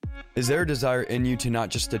Is there a desire in you to not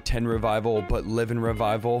just attend revival, but live in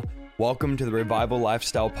revival? Welcome to the Revival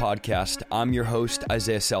Lifestyle Podcast. I'm your host,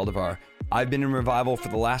 Isaiah Saldivar. I've been in revival for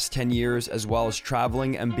the last 10 years, as well as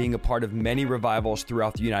traveling and being a part of many revivals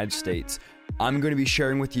throughout the United States. I'm going to be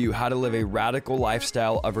sharing with you how to live a radical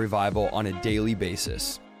lifestyle of revival on a daily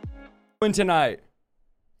basis. Tonight.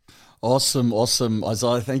 Awesome.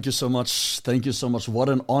 Isaiah, thank you so much. What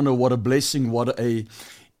an honor, what a blessing, what a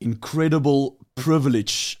incredible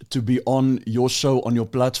privilege to be on your show, on your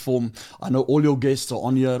platform. I know all your guests are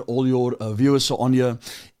on here, all your viewers are on here.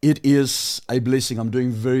 It is a blessing. I'm doing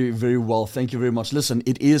very, very well. Thank you very much. Listen,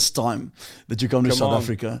 it is time that you come to South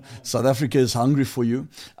Africa. South Africa is hungry for you.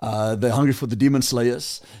 They're hungry for the demon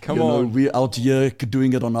slayers. We're out here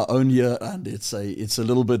doing it on our own here, and it's a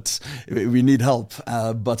little bit, we need help.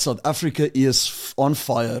 But South Africa is on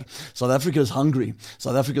fire. South Africa is hungry.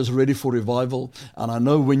 South Africa is ready for revival. And I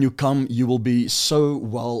know when you come, you will be so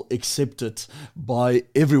well accepted by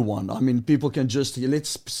everyone. I mean, people can just,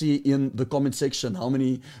 let's see in the comment section how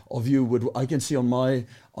many of you would, I can see on my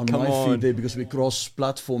feed there, because we cross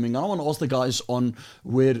platforming. I want to ask the guys on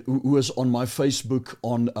who is on my Facebook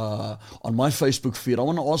on my Facebook feed. I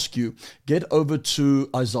want to ask you, get over to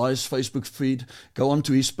Isaiah's Facebook feed, go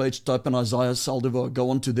onto his page, type in Isaiah Saldivar, go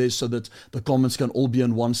onto there so that the comments can all be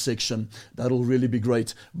in one section. That'll really be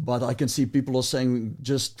great. But I can see people are saying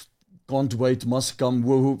just can't wait, must come,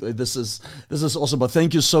 woohoo. This is awesome. But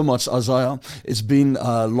thank you so much, Isaiah. It's been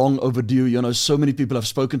long overdue. You know, so many people have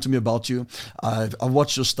spoken to me about you. I've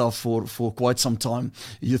watched your stuff for quite some time.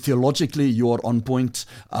 Theologically, you are on point.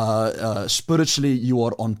 Spiritually, you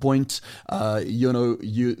are on point.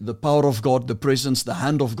 The power of God, the presence, the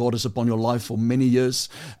hand of God is upon your life for many years.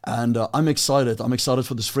 And I'm excited. I'm excited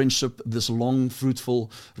for this friendship, this long,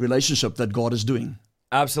 fruitful relationship that God is doing.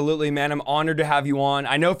 Absolutely, man. I'm honored to have you on.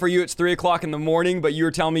 I know for you it's 3 o'clock in the morning, but you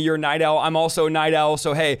were telling me you're a night owl. I'm also a night owl.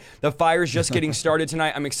 So, hey, the fire's just getting started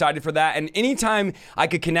tonight. I'm excited for that. And anytime I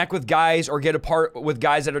could connect with guys or get a part with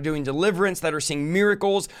guys that are doing deliverance, that are seeing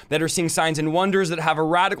miracles, that are seeing signs and wonders, that have a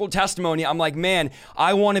radical testimony, I'm like, man,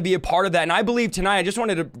 I want to be a part of that. And I believe tonight, I just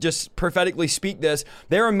wanted to just prophetically speak this.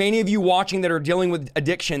 There are many of you watching that are dealing with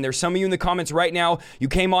addiction. There's some of you in the comments right now. You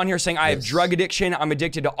came on here saying, I have drug addiction. I'm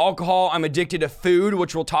addicted to alcohol. I'm addicted to food,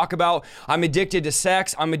 which we'll talk about. I'm addicted to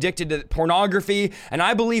sex. I'm addicted to pornography. And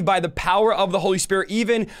I believe by the power of the Holy Spirit,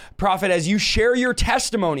 even prophet, as you share your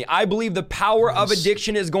testimony, I believe the power of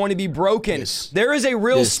addiction is going to be broken. There is a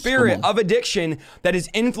real spirit of addiction that is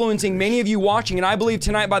influencing many of you watching. And I believe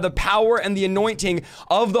tonight by the power and the anointing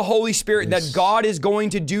of the Holy Spirit that God is going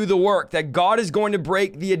to do the work, that God is going to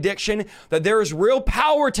break the addiction, that there is real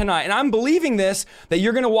power tonight. And I'm believing this, that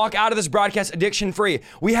you're going to walk out of this broadcast addiction free.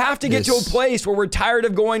 We have to get to a place where we're tired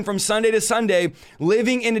of going from Sunday to Sunday,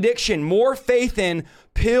 living in addiction, more faith in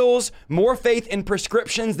pills, more faith in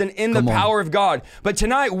prescriptions than in the power of God. But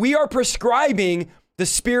tonight we are prescribing the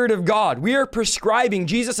Spirit of God. We are prescribing.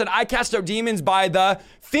 Jesus said, I cast out demons by the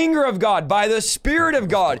finger of God, by the Spirit of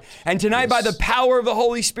God. And tonight, by the power of the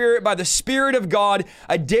Holy Spirit, by the Spirit of God,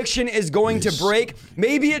 addiction is going to break.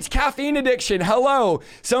 Maybe it's caffeine addiction. Hello.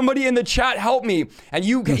 Somebody in the chat, help me. And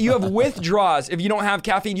you have withdrawals if you don't have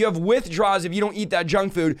caffeine. You have withdrawals if you don't eat that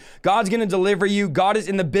junk food. God's going to deliver you. God is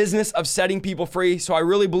in the business of setting people free. So I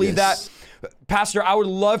really believe that. Pastor, I would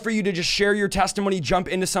love for you to just share your testimony, jump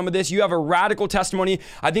into some of this. You have a radical testimony.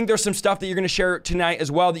 I think there's some stuff that you're going to share tonight as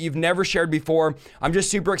well that you've never shared before. I'm just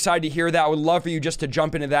super excited to hear that. I would love for you just to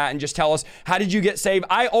jump into that and just tell us, how did you get saved?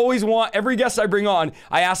 I always want, every guest I bring on,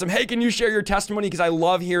 I ask them, hey, can you share your testimony? Because I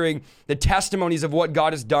love hearing the testimonies of what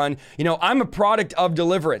God has done. You know, I'm a product of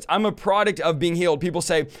deliverance. I'm a product of being healed. People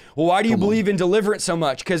say, well, why do you believe in deliverance so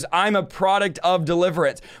much? Because I'm a product of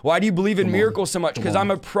deliverance. Why do you believe in miracles so much? Because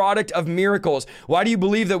I'm a product of miracles. Why do you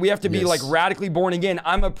believe that we have to be like radically born again?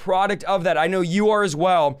 I'm a product of that. I know you are as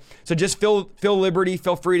well. So just feel liberty,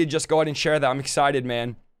 feel free to just go ahead and share that. I'm excited,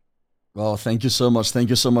 man. Well, thank you so much. Thank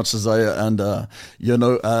you so much, Isaiah. And,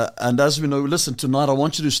 and as we know, listen, tonight I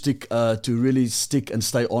want you to really stick and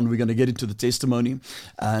stay on. We're going to get into the testimony.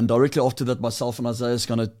 And directly after that, myself and Isaiah is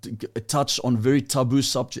going to touch on very taboo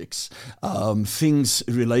subjects, things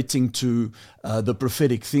relating to the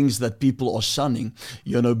prophetic, things that people are shunning.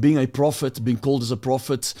 You know, being a prophet, being called as a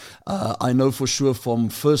prophet, I know for sure from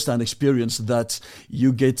first-hand experience that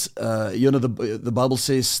you get, the Bible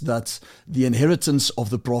says that the inheritance of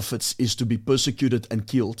the prophets is to be persecuted and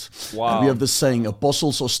killed. Wow. And we have this saying,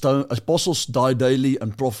 apostles die daily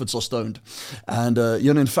and prophets are stoned. And,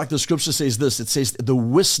 in fact, the scripture says this. It says the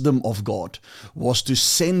wisdom of God was to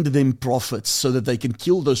send them prophets so that they can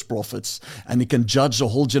kill those prophets and he can judge a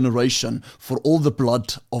whole generation for all the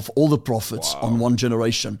blood of all the prophets on one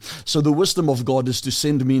generation. So the wisdom of God is to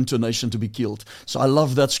send me into a nation to be killed. So I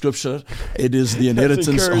love that scripture. It is the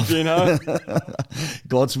inheritance of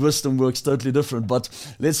God's wisdom works totally different. But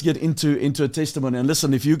let's get into a testimony. And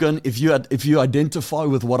listen, if you identify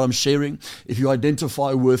with what I'm sharing, if you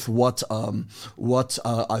identify with what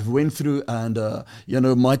I've went through, and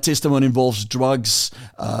my testimony involves drugs,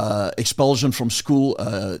 expulsion from school,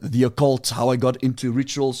 the occult, how I got into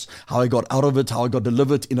rituals, how I got out of it, how I got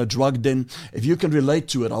delivered in a drug den. If you can relate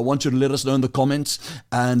to it, I want you to let us know in the comments.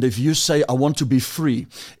 And if you say, I want to be free,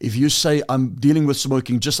 if you say, I'm dealing with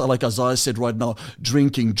smoking, just like Isaiah said right now,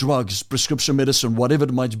 drinking, drugs, prescription medicine, whatever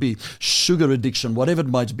it might be, sugar addiction, whatever it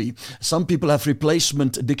might be. Some people have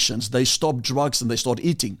replacement addictions. They stop drugs and they start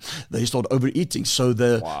eating. They start overeating. So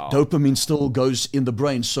the dopamine still goes in the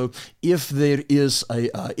brain. So if there is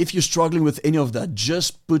if you're struggling with any of that,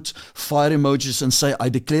 just put fire emojis and say, I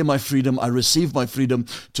declare my freedom. I receive my freedom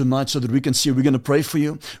tonight, so that we can see. We're going to pray for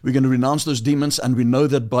you. We're going to renounce those demons. And we know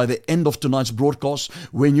that by the end of tonight's broadcast,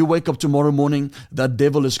 when you wake up tomorrow morning, that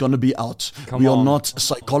devil is going to be out. We are not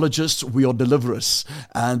psychologists. We are deliverers.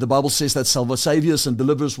 And the Bible says that saviors and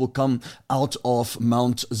deliverers will come out of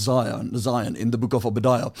Mount Zion in the book of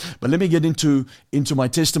Obadiah. But let me get into my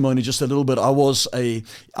testimony just a little bit. I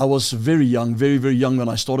was very young, very, very young when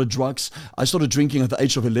I started drugs. I started drinking at the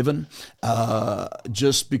age of 11,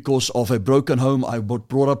 just because of a broken home. I was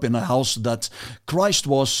brought up in a house that Christ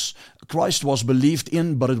was believed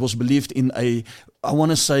in, but it was believed in I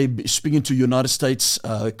want to say, speaking to United States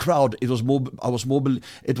crowd, it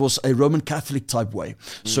was a Roman Catholic type way.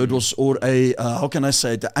 So it was, or how can I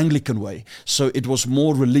say it, the Anglican way. So it was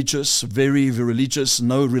more religious, very, very religious,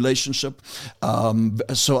 no relationship.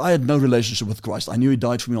 So I had no relationship with Christ. I knew he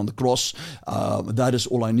died for me on the cross. That is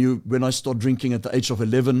all I knew. When I started drinking at the age of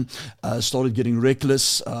 11, started getting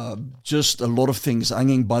reckless, just a lot of things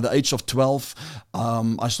hanging. By the age of 12,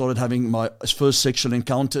 I started having my first sexual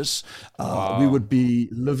encounters. We would be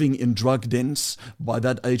living in drug dens by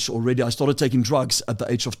that age already. I started taking drugs at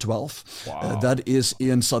the age of 12. That is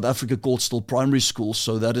in South Africa called still primary school.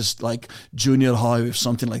 So that is like junior high or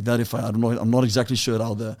something like that. I don't know, I'm not exactly sure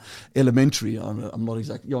how the elementary, I'm not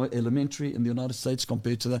exactly, elementary in the United States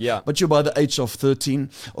compared to that. Yeah. But you're by the age of 13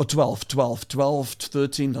 or 12 to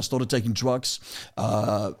 13, I started taking drugs.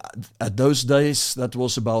 At those days, that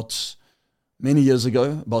was about many years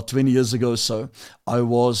ago, about 20 years ago or so, I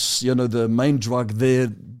was, the main drug there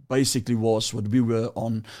basically was what we were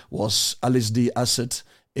on was LSD, acid,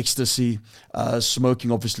 ecstasy,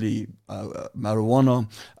 smoking, obviously, marijuana,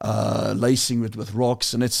 lacing with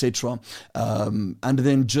rocks and etc. And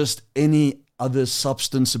then just any other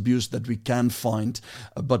substance abuse that we can find,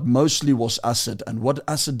 but mostly was acid. And what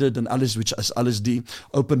acid did, and LSD,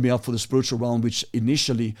 opened me up for the spiritual realm, which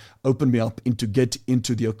initially opened me up get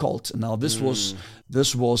into the occult. Now this is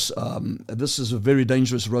a very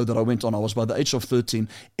dangerous road that I went on. I was by the age of 13.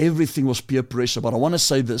 Everything was peer pressure. But I want to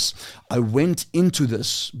say this: I went into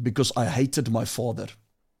this because I hated my father.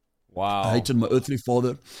 Wow. I hated my earthly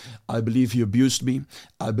father. I believe he abused me.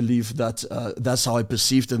 I believe that that's how I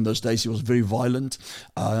perceived him in those days. He was very violent.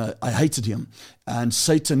 I hated him. And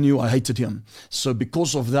Satan knew I hated him. So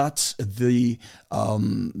because of that,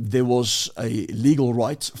 there was a legal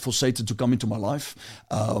right for Satan to come into my life.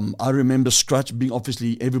 I remember being,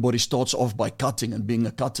 obviously, everybody starts off by cutting and being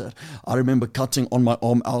a cutter. I remember cutting on my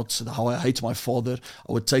arm out, how I hate my father.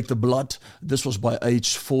 I would take the blood. This was by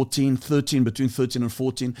age 13, between 13 and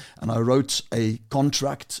 14. And I wrote a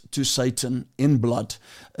contract to Satan in blood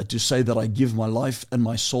to say that I give my life and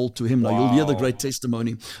my soul to him. Now, you'll hear the great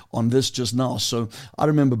testimony on this just now. So I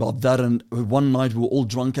remember about that. And one night we were all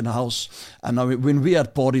drunk in a house. And when we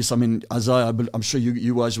had parties, I mean, Isaiah, I'm sure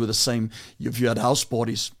you guys were the same. If you had house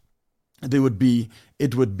parties, it would be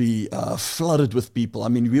flooded with people. I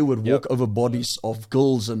mean, we would walk over bodies of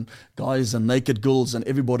girls and guys and naked girls, and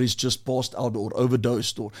everybody's just passed out or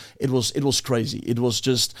overdosed, or it was crazy. It was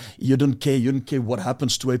just, you didn't care. You didn't care what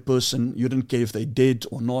happens to a person. You didn't care if they're dead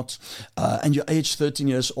or not. And you're age 30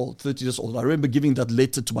 years old. I remember giving that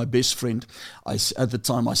letter to my best friend. At the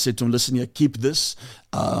time, I said to him, listen here, keep this.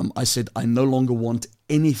 I said, I no longer want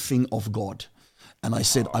anything of God. And I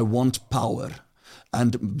said, I want power.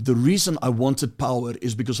 And the reason I wanted power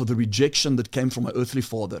is because of the rejection that came from my earthly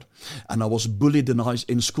father. And I was bullied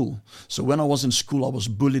in school. So when I was in school, I was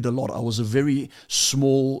bullied a lot. I was a very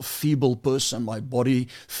small, feeble person. My body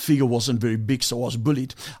figure wasn't very big, so I was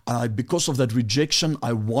bullied. Because of that rejection,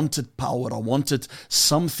 I wanted power. I wanted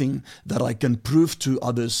something that I can prove to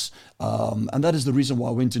others. And that is the reason why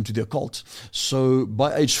I went into the occult. So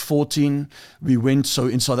by age 14, we went. So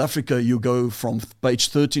in South Africa, you go from age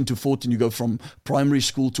 13 to 14, you go from primary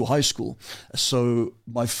school to high school. So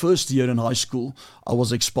my first year in high school, I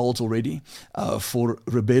was expelled already for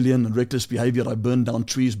rebellion and reckless behavior. I burned down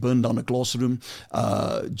trees, burned down a classroom,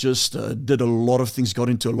 did a lot of things, got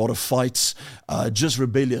into a lot of fights, just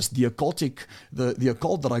rebellious. The occult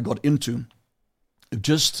that I got into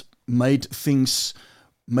just made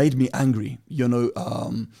me angry.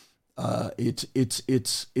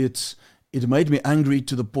 It made me angry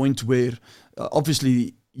to the point where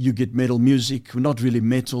obviously you get metal music. We're not really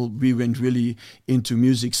metal. We went really into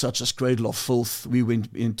music such as Cradle of Filth. We went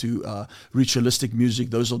into ritualistic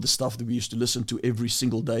music. Those are the stuff that we used to listen to every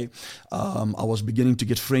single day. I was beginning to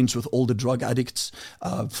get friends with older drug addicts,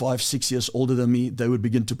 5, 6 years older than me. They would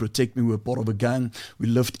begin to protect me. We were part of a gang. We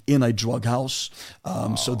lived in a drug house.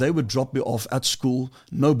 So they would drop me off at school.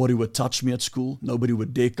 Nobody would touch me at school. Nobody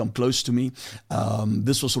would dare come close to me.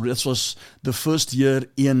 This was the first year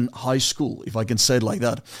in high school, if I can say it like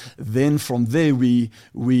that. Then from there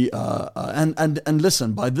and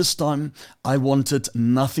listen, by this time I wanted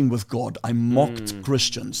nothing with God. I mocked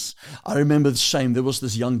Christians. I remember the shame. There was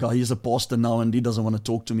this young guy, he's a pastor now and he doesn't want to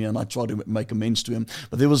talk to me, and I tried to make amends to him.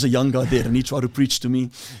 But there was a young guy there and he tried to preach to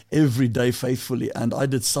me every day faithfully, and I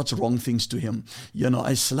did such wrong things to him.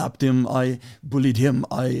 I slapped him, I bullied him,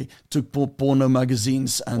 I took porno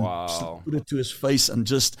magazines and put it to his face and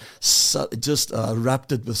just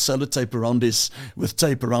wrapped it with sellotape around his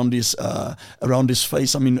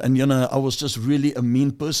face. I mean, and I was just really a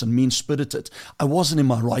mean person, mean-spirited. I wasn't in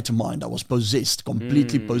my right mind. I was possessed,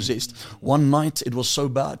 completely possessed. One night, it was so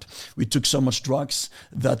bad. We took so much drugs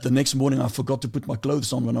that the next morning I forgot to put my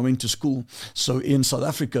clothes on when I went to school. So in South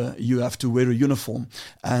Africa, you have to wear a uniform.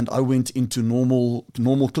 And I went into normal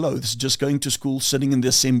clothes, just going to school, sitting in the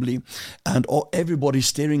assembly, and everybody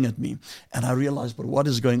staring at me. And I realized, but what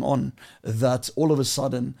is going on? That all of a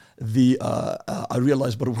sudden, I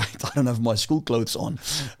realized, but wait, I don't have my school clothes on.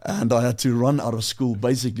 And I had to run out of school,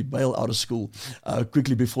 basically bail out of school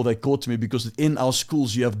quickly before they caught me, because in our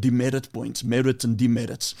schools you have demerit points, merit and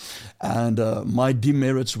demerits. And my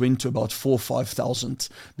demerits went to about 4,000 or 5,000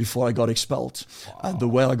 before I got expelled. And the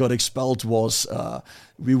way I got expelled was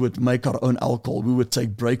we would make our own alcohol. We would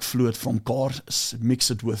take brake fluid from cars,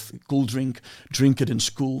 mix it with cool drink it in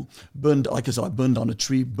school. Like I said, I burned down a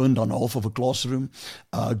tree, burned down half of a classroom,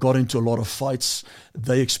 got into a lot of fights.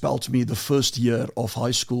 They expelled me the first year of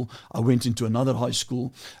high school. I went into another high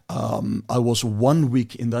school. I was 1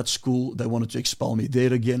 week in that school. They wanted to expel me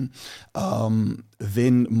there again.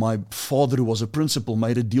 Then my father, who was a principal,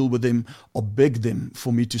 made a deal with them or begged them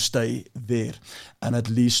for me to stay there and at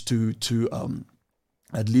least to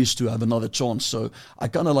have another chance. So I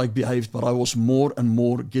kind of behaved, but I was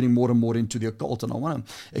getting more and more into the occult. And I want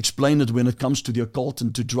to explain it when it comes to the occult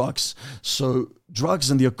and to drugs. So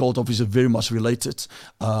drugs and the occult obviously are very much related.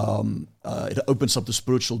 It opens up the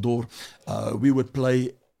spiritual door. We would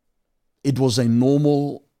play. It was a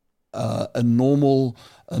normal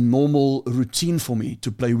routine for me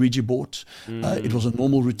to play Ouija board. It was a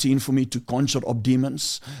normal routine for me to conjure up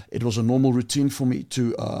demons. It was a normal routine for me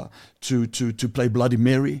to play Bloody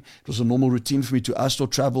Mary. It was a normal routine for me to astral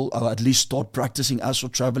travel, or at least start practicing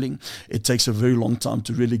astral traveling. It takes a very long time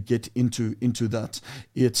to really get into that.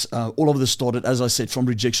 It's all of this started, as I said, from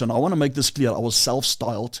rejection. I want to make this clear. I was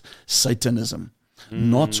self-styled Satanism.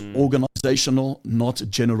 Not organizational, not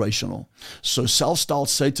generational. So self-styled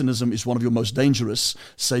Satanism is one of your most dangerous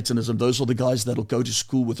Satanism. Those are the guys that'll go to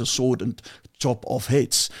school with a sword and chop off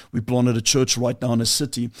heads. We planted a church right now in a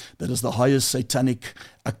city that is the highest satanic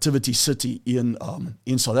activity city in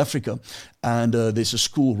South Africa. And there's a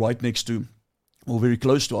school right next to, or very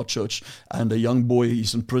close to our church, and a young boy,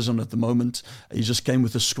 he's in prison at the moment. He just came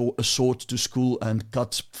with a sword to school and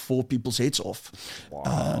cut 4 people's heads off. Wow.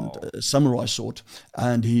 And a samurai sword.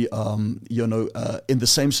 And he, in the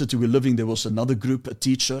same city we're living, there was another group, a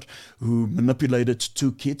teacher, who manipulated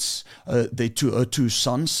 2 kids, two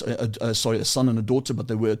sons, a son and a daughter, but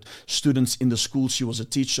they were students in the school. She was a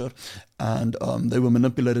teacher, and they were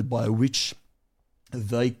manipulated by a witch.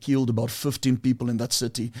 They killed about 15 people in that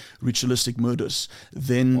city, ritualistic murders.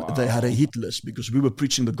 Then they had a hit list because we were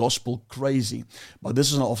preaching the gospel crazy. But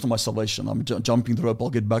this is not after my salvation. I'm jumping the rope. I'll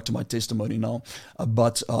get back to my testimony now.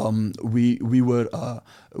 But we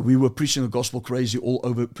were preaching the gospel crazy all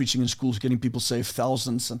over, preaching in schools, getting people saved,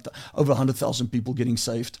 thousands and over 100,000 people getting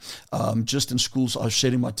saved. Just in schools, I was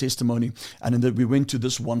sharing my testimony. And then we went to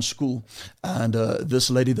this one school, and this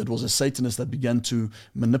lady that was a Satanist that began to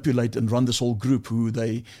manipulate and run this whole group, who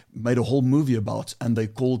they made a whole movie about, and they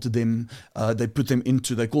called them, they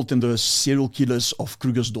called them the serial killers of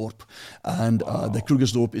Krugersdorp. And the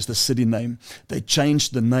Krugersdorp is the city name. They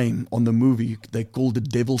changed the name on the movie. They called it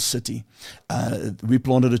Devil City. We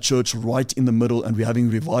planted a church right in the middle, and we're having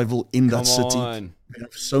revival in that city. We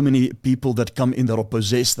have so many people that come in that are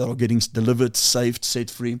possessed, that are getting delivered, saved, set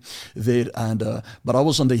free there. And but I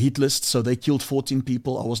was on the hit list, so they killed 14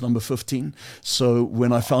 people. I was number 15. So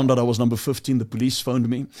when I found out I was number 15, the police phoned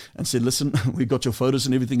me and said, listen, we got your photos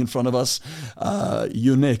and everything in front of us.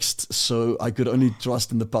 You're next. So I could only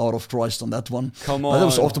trust in the power of Christ on that one. Come on. But that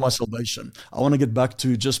was after my salvation. I want to get back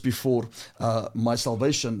to just before my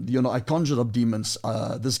salvation. You know, I conjured up demons.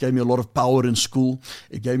 This gave me a lot of power in school.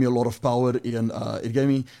 It gave me a lot of power in... it gave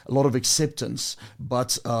me a lot of acceptance,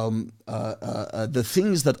 but the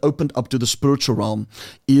things that opened up to the spiritual realm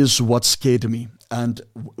is what scared me. And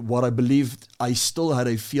what I believed, I still had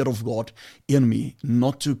a fear of God in me,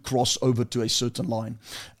 not to cross over to a certain line.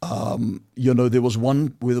 You know, there was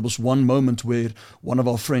one moment where one of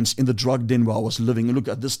our friends in the drug den where I was living, and look,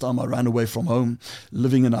 at this time I ran away from home,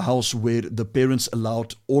 living in a house where the parents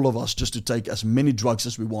allowed all of us just to take as many drugs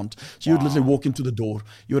as we want. So you would literally walk into the door,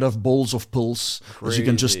 you would have bowls of pills that you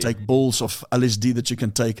can just take, bowls of LSD that you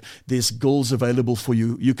can take. There's girls available for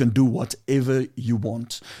you. You can do whatever you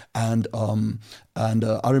want. And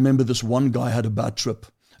I remember this one guy had a bad trip,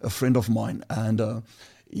 a friend of mine, and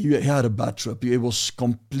he had a bad trip. He was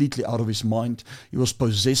completely out of his mind. He was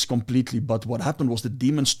possessed completely. But what happened was the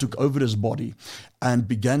demons took over his body and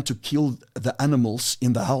began to kill the animals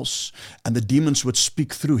in the house. And the demons would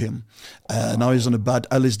speak through him. Now he's on a bad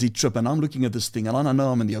LSD trip. And I'm looking at this thing, and I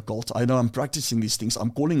know I'm in the occult. I know I'm practicing these things.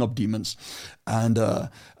 I'm calling up demons. And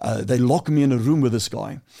they lock me in a room with this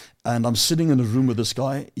guy. And I'm sitting in a room with this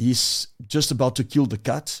guy. He's just about to kill the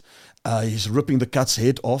cat. He's ripping the cat's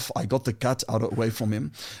head off. I got the cat away from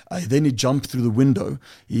him. Then he jumped through the window.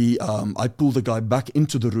 I pulled the guy back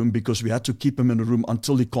into the room because we had to keep him in the room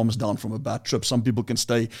until he calms down from a bad trip. Some people can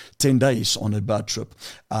stay 10 days on a bad trip.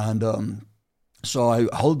 And so I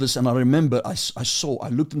hold this, and I remember I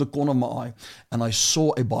looked in the corner of my eye, and I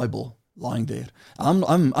saw a Bible lying there.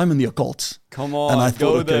 I'm in the occult. Come on, and I thought,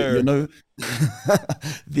 go okay, there. you know,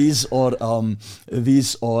 these are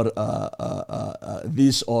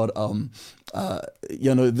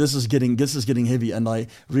you know, this is getting heavy. And I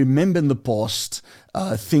remember in the past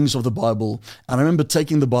things of the Bible, and I remember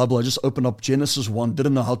taking the Bible. I just opened up Genesis 1,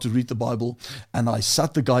 didn't know how to read the Bible, and I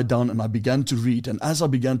sat the guy down and I began to read. And as I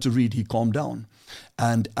began to read, he calmed down.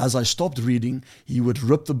 And as I stopped reading, he would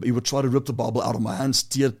try to rip the Bible out of my hands,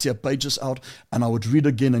 tear pages out, and I would read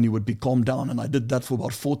again, and he would be calmed down. And I did that for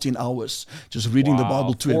about 14 hours, just reading the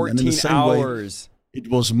Bible to him. And in the same 14 hours. way, it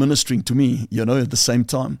was ministering to me, you know, at the same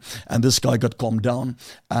time. And this guy got calmed down.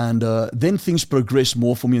 And then things progressed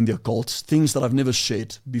more for me in the occult, things that I've never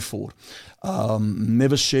shared before.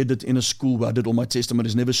 Never shared it in a school where I did all my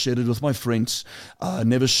testimonies, never shared it with my friends,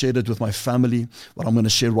 never shared it with my family, what I'm going to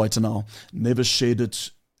share right now, never shared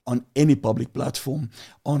it on any public platform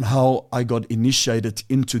on how I got initiated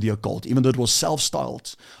into the occult. Even though it was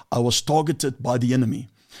self-styled, I was targeted by the enemy.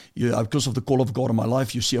 Because of the call of God in my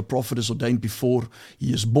life, you see a prophet is ordained before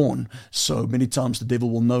he is born. So many times the devil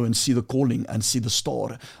will know and see the calling and see the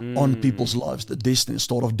star on people's lives, the destiny,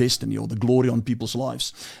 star of destiny, or the glory on people's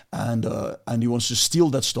lives. And he wants to steal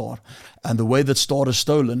that star. And the way that star is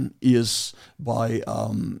stolen is by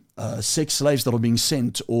sex slaves that are being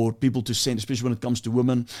sent, or people to send, especially when it comes to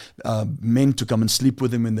women, men to come and sleep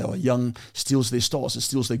with them when they are young, steals their stars, it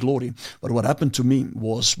steals their glory. But what happened to me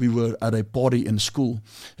was we were at a party in school.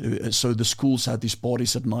 So the schools had these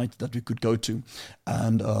parties at night that we could go to.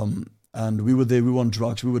 And we were there, we were on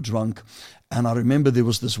drugs, we were drunk. And I remember there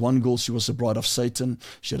was this one girl, she was a bride of Satan.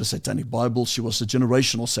 She had a satanic Bible. She was a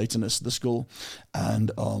generational Satanist, this girl.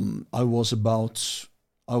 And I was about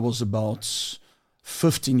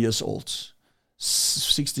 15 years old,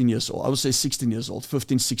 16 years old. I would say 16 years old,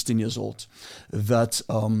 15, 16 years old.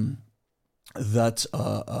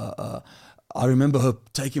 I remember her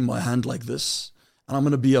taking my hand like this. And I'm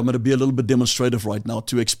gonna be a little bit demonstrative right now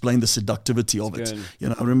to explain the seductivity of it. Good. You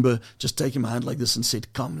know, I remember just taking my hand like this and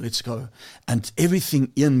said, "Come, let's go." And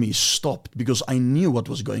everything in me stopped because I knew what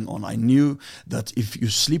was going on. I knew that if you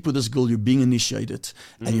sleep with this girl, you're being initiated,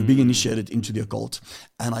 and you're being initiated into the occult.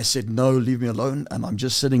 And I said, "No, leave me alone." And I'm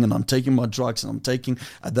just sitting and I'm taking my drugs, and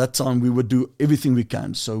at that time we would do everything we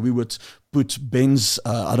can. So we would put bends,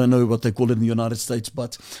 I don't know what they call it in the United States,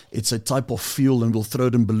 but it's a type of fuel, and we'll throw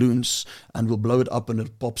it in balloons and we'll blow it up and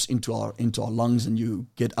it pops into our lungs, and you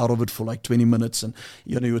get out of it for like 20 minutes, and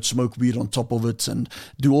you would smoke weed on top of it and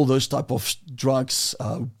do all those type of drugs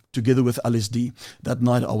together with LSD. That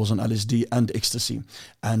night I was on LSD and ecstasy,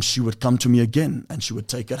 and she would come to me again and she would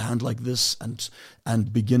take her hand like this and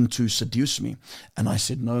begin to seduce me. And I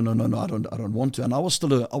said, no, I don't want to. And I was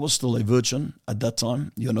still a virgin at that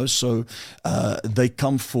time, so they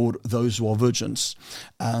come for those who are virgins.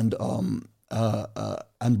 And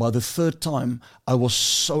by the third time, I was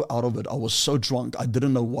so out of it. I was so drunk. I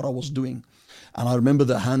didn't know what I was doing. And I remember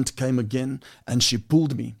the hand came again and she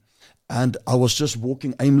pulled me. And I was just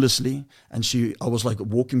walking aimlessly, and I was like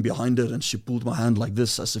walking behind her, and she pulled my hand like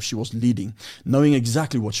this as if she was leading, knowing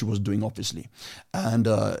exactly what she was doing, obviously. And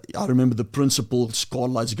I remember the principal's car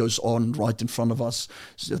lights goes on right in front of us.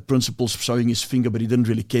 The principal's showing his finger, but he didn't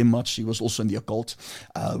really care much. He was also in the occult.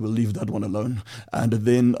 We'll leave that one alone. And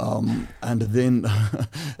then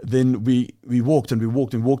then we walked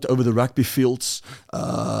over the rugby fields,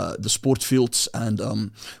 the sport fields,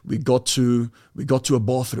 and we got to a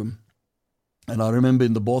bathroom. And I remember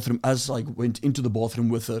in the bathroom, as I went into the bathroom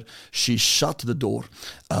with her, she shut the door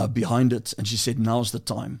behind it, and she said, "Now's the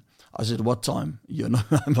time." I said, "What time?"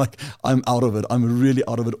 I'm like, I'm out of it. I'm really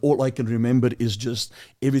out of it. All I can remember is just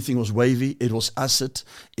everything was wavy. It was acid.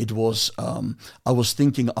 It was, I was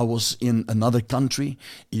thinking I was in another country.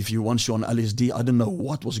 Once you're on LSD, I didn't know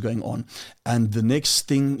what was going on. And the next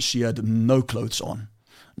thing, she had no clothes on.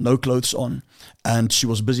 And she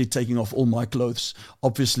was busy taking off all my clothes.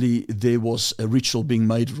 Obviously, there was a ritual being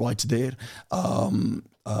made right there.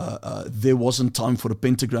 There wasn't time for a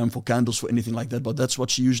pentagram, for candles, for anything like that, but that's what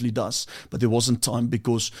she usually does. But there wasn't time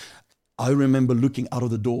because I remember looking out of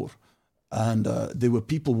the door, and there were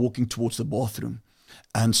people walking towards the bathroom.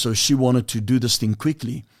 And so she wanted to do this thing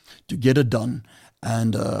quickly to get it done.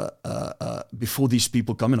 And before these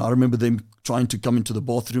people come in, I remember them trying to come into the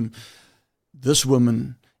bathroom. This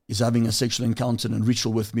woman is having a sexual encounter and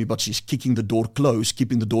ritual with me, but she's keeping the door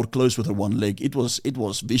closed with her one leg. It was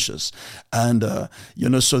vicious. And,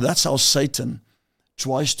 so that's how Satan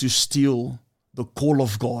tries to steal the call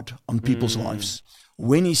of God on people's lives.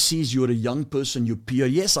 When he sees you're a young person, you're pure.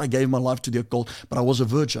 Yes, I gave my life to the occult, but I was a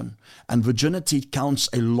virgin. And virginity counts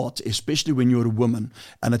a lot, especially when you're a woman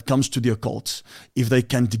and it comes to the occult. If they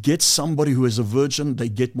can get somebody who is a virgin, they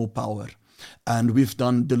get more power. And we've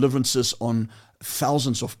done deliverances on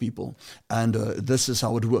thousands of people, and this is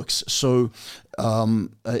how it works. So,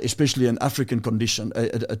 especially in African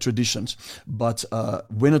traditions. But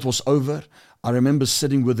when it was over, I remember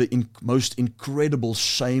sitting with the most incredible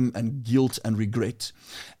shame and guilt and regret.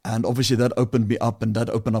 And obviously that opened me up, and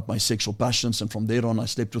that opened up my sexual passions. And from there on, I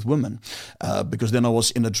slept with women because then I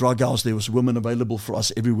was in a drug house. There was women available for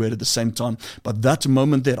us everywhere at the same time. But that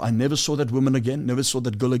moment there, I never saw that woman again, never saw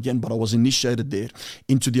that girl again, but I was initiated there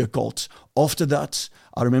into the occult. After that,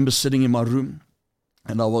 I remember sitting in my room,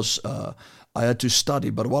 and I had to study,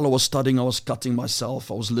 but while I was studying, I was cutting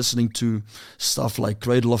myself. I was listening to stuff like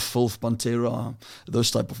Cradle of Filth, Pantera,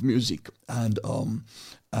 those type of music. And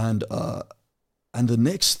the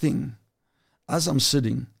next thing, as I'm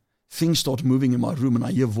sitting, things start moving in my room, and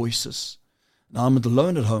I hear voices. Now I'm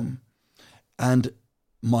alone at home, and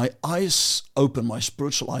my eyes open, my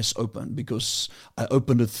spiritual eyes open, because I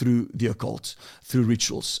opened it through the occult, through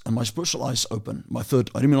rituals. And my spiritual eyes open. I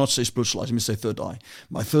didn't not say spiritual eyes, let me say third eye.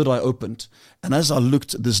 My third eye opened. And as I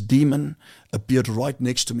looked, this demon appeared right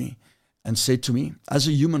next to me and said to me, as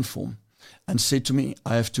a human form, and said to me,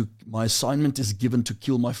 my assignment is given to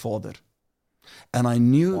kill my father. And I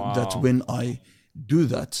knew that when I do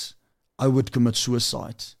that, I would commit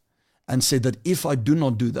suicide. And said that if I do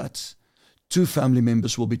not do that, 2 family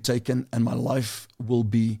members will be taken, and my life will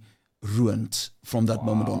be ruined from that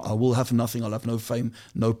moment on. I will have nothing. I'll have no fame,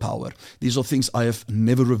 no power. These are things I have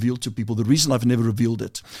never revealed to people. The reason I've never revealed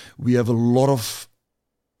it, we have a lot of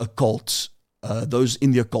occult those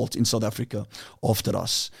in the occult in South Africa after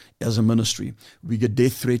us as a ministry. We get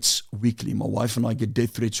death threats weekly. My wife and I get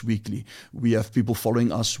death threats weekly. We have people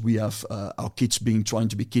following us. We have our kids trying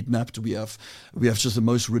to be kidnapped. We have just the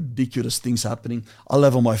most ridiculous things happening. I'll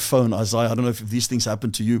have on my phone, Isaiah, I don't know if these things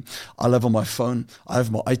happen to you. I'll have on my phone, I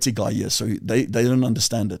have my IT guy here, so they don't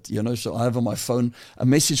understand it, so I have on my phone, a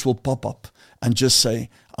message will pop up and just say,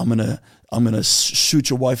 I'm gonna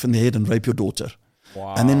shoot your wife in the head and rape your daughter.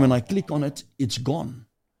 Wow. And then when I click on it, it's gone.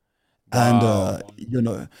 Wow.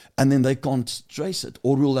 And, and then they can't trace it.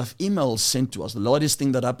 Or we'll have emails sent to us. The latest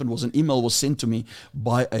thing that happened was an email was sent to me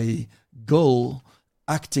by a girl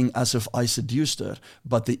acting as if I seduced her.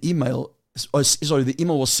 But the email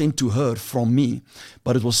was sent to her from me,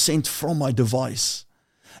 but it was sent from my device.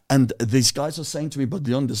 And these guys are saying to me, but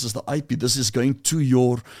Leon, this is the IP. This is going to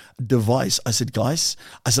your device. I said, guys,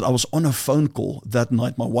 I was on a phone call that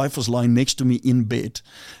night. My wife was lying next to me in bed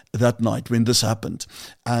that night when this happened.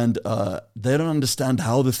 And they don't understand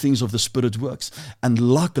how the things of the Spirit works. And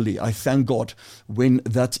luckily, I thank God, when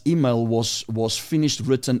that email was finished,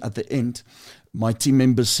 written at the end, my team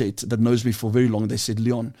members said, that knows me for very long, they said,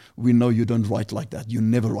 Leon, we know you don't write like that. You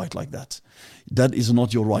never write like that. That is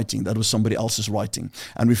not your writing. That was somebody else's writing.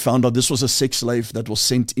 And we found out this was a sex slave that was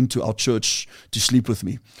sent into our church to sleep with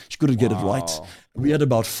me. She couldn't get it right. We had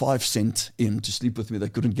about 5 sent in to sleep with me. They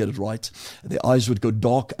couldn't get it right. Their eyes would go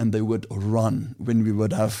dark and they would run when we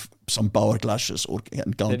would have some power clashes or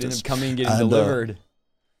encounters. They didn't come in getting delivered.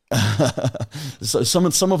 So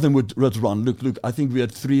some of them would run. Look, I think we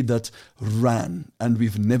had 3 that ran and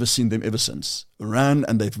we've never seen them ever since. Ran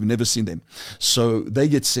and they've never seen them. So they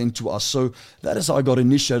get sent to us. So that is how I got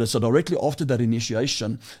initiated. So directly after that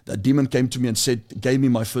initiation, that demon came to me and gave me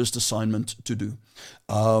my first assignment to do.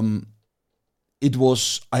 I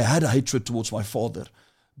had a hatred towards my father,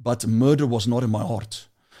 but murder was not in my heart.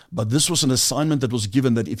 But this was an assignment that was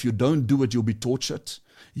given, that if you don't do it, you'll be tortured,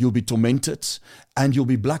 you'll be tormented, and you'll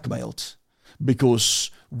be blackmailed.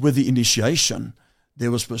 Because with the initiation,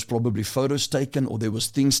 there was probably photos taken, or there was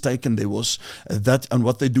things taken, there was that. And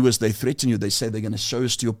what they do is they threaten you. They say they're going to show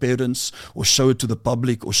us to your parents, or show it to the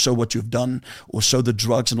public, or show what you've done, or show the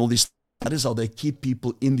drugs and all these. That is how they keep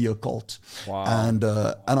people in the occult. Wow. And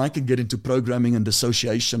I can get into programming and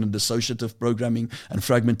dissociation and dissociative programming and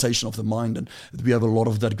fragmentation of the mind. And we have a lot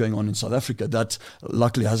of that going on in South Africa. That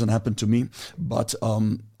luckily hasn't happened to me. But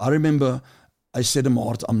I remember I said in my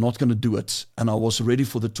heart, I'm not going to do it. And I was ready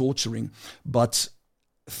for the torturing. But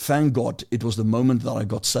thank God it was the moment that I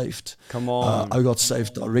got saved. Come on. I got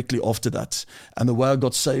saved directly after that. And the way I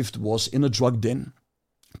got saved was in a drug den,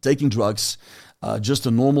 taking drugs. Just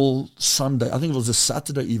a normal Sunday. I think it was a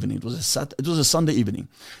Saturday evening. It was a Sunday evening.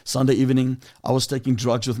 Sunday evening, I was taking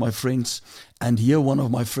drugs with my friends, and here one of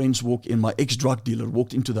my friends walked in. My ex-drug dealer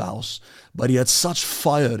walked into the house, but he had such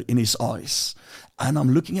fire in his eyes. And I'm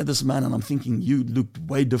looking at this man and I'm thinking, you look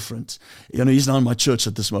way different. He's now in my church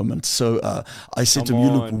at this moment. So I said to him, you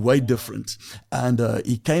look way different. And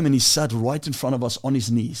he came and he sat right in front of us on his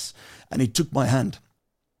knees, and he took my hand.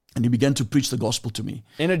 And he began to preach the gospel to me.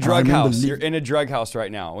 In a drug house. You're in a drug house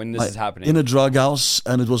right now when this is happening. In a drug house,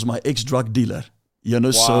 and it was my ex-drug dealer.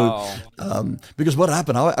 Wow. So because what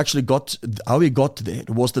happened, how we got there, it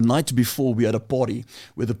was the night before we had a party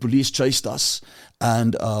where the police chased us.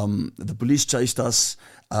 And the police chased us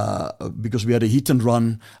because we had a hit and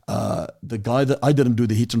run. The guy that I didn't do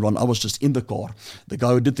the hit and run, I was just in the car. The guy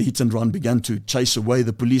who did the hit and run began to chase away.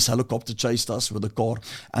 The police helicopter chased us with the car,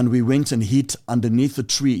 and we went and hid underneath a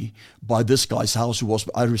tree by this guy's house who was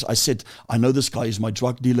Irish. I said, I know this guy is my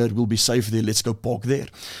drug dealer. We'll be safe there. Let's go park there.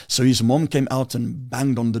 So his mom came out and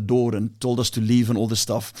banged on the door and told us to leave and all this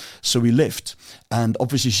stuff. So we left. And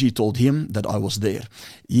obviously she told him that I was there.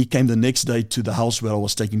 He came the next day to the house where I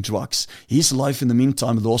was taking drugs. His life in the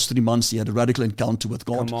meantime, the last 3 months, he had a radical encounter with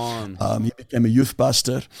God. Come on. He became a youth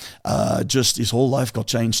pastor. Just his whole life got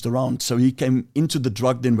changed around. So he came into the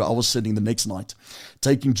drug den where I was sitting the next night,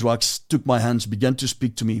 taking drugs, took my hands, began to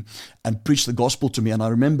speak to me and preach the gospel to me. And I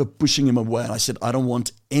remember pushing him away. And I said, I don't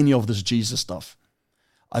want any of this Jesus stuff.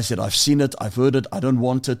 I said, I've seen it, I've heard it, I don't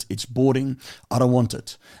want it, it's boring, I don't want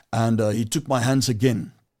it. And he took my hands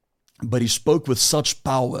again, but he spoke with such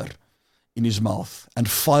power in his mouth and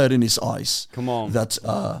fire in his eyes. Come on. That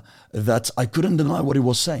that I couldn't deny what he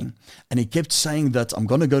was saying. And he kept saying that I'm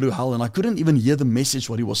going to go to hell, and I couldn't even hear the message,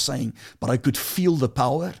 what he was saying, but I could feel the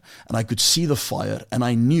power and I could see the fire, and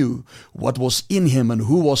I knew what was in him and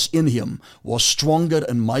who was in him was stronger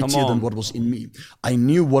and mightier than what was in me. I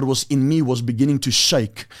knew what was in me was beginning to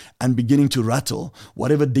shake and beginning to rattle.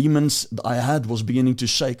 Whatever demons I had was beginning to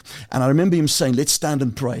shake. And I remember him saying, let's stand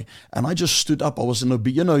and pray. And I just stood up. I was in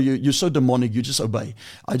you're so demonic, you just obey.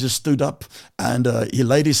 I just stood up, and he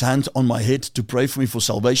laid his hand on my head to pray for me for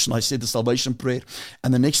salvation. I said the salvation prayer,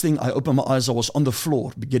 and the next thing I opened my eyes, I was on the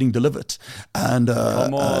floor getting delivered. And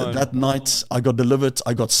that night I got delivered,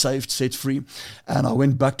 I got saved, set free, and I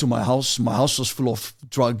went back to my house. My house was full of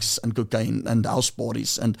drugs and cocaine and house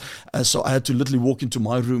parties, and so I had to literally walk into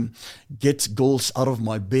my room, get girls out of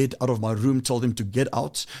my bed, out of my room, tell them to get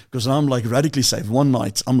out, because I'm like radically saved. One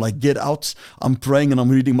night I'm like, get out, I'm praying and I'm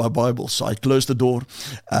reading my Bible. So I closed the door,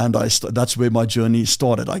 and that's where my journey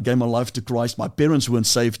started. I gave my life to Christ. My parents weren't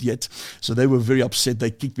saved yet, so they were very upset.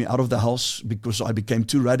 They kicked me out of the house because I became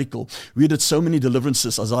too radical. We did so many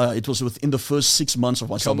deliverances, Isaiah. It was within the first 6 months of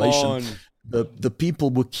my salvation. The people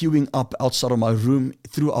were queuing up outside of my room,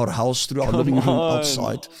 through our house, through our living room,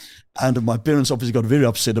 outside. And my parents obviously got very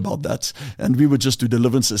upset about that. And we would just do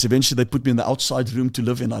deliverances. Eventually they put me in the outside room to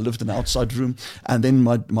live in. I lived in the outside room. And then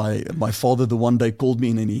my father the one day called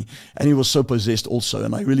me in, and he was so possessed also.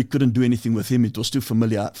 And I really couldn't do anything with him. It was too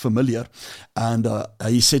familiar. And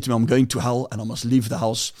he said to me, I'm going to hell and I must leave the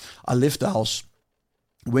house. I left the house,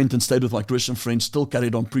 went and stayed with my Christian friends, still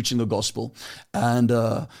carried on preaching the gospel. And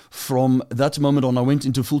from that moment on, I went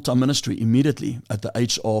into full-time ministry immediately. At the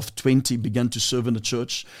age of 20, began to serve in the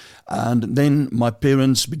church. And then my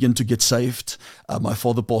parents began to get saved. My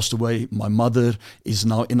father passed away. My mother is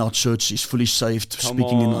now in our church. She's fully saved,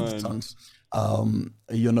 speaking in other tongues.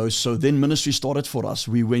 So then ministry started for us.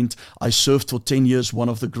 I served for 10 years, one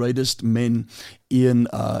of the greatest men in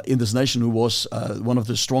this nation, who was one of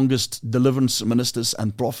the strongest deliverance ministers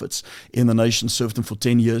and prophets in the nation. Served him for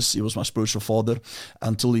 10 years. He was my spiritual father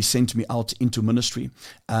until he sent me out into ministry.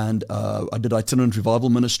 And I did itinerant revival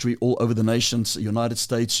ministry all over the nations, United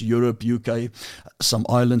States, Europe, UK, some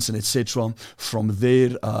islands, and etc. From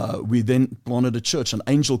there, we then planted a church. An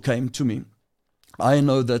angel came to me. I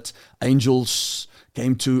know that angels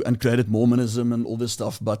came to and created Mormonism and all this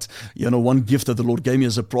stuff, but one gift that the Lord gave me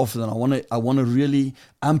as a prophet, and I want to really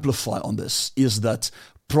amplify on this, is that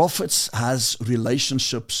prophets has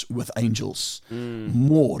relationships with angels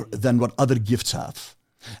more than what other gifts have.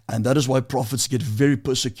 And that is why prophets get very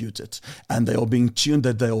persecuted, and they are being tuned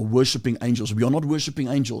that they are worshiping angels. We are not worshiping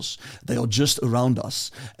angels. They are just around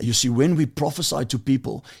us. You see, when we prophesy to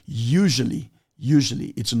people, usually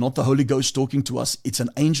it's not the Holy Ghost talking to us, it's an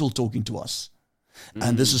angel talking to us.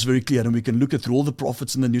 And this is very clear, and we can look at through all the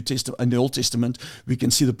prophets in the New Testament and the Old Testament. We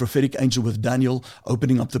can see the prophetic angel with Daniel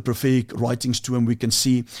opening up the prophetic writings to him. We can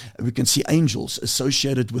see angels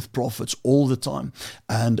associated with prophets all the time.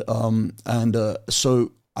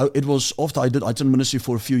 So it was after I did ministry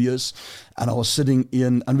for a few years, and I was sitting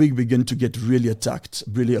in, and we began to get really attacked,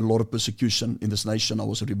 really a lot of persecution in this nation. I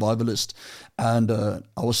was a revivalist, and I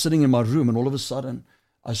was sitting in my room, and all of a sudden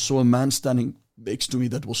I saw a man standing next to me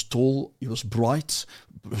that was tall. He was bright,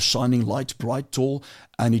 shining light, bright, tall,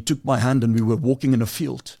 and he took my hand, and we were walking in a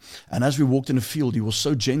field. And as we walked in a field, he was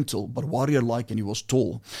so gentle but warrior-like, and he was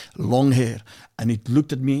tall, long hair. And he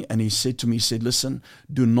looked at me and he said to me, listen,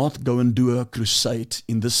 do not go and do a crusade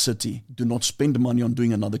in this city. Do not spend money on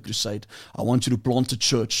doing another crusade. I want you to plant a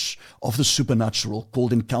church of the supernatural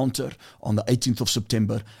called Encounter on the 18th of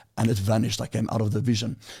September. And it vanished. I came out of the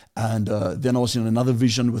vision. And then I was in another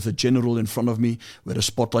vision with a general in front of me, where a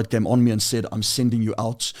spotlight came on me and said, I'm sending you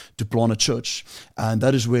out to plant a church. And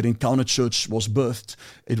that is where Encounter Church was birthed.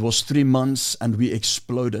 It was 3 months, and we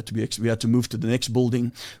exploded. We had to move to the next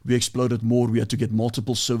building. We exploded more. We had to get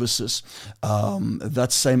multiple services.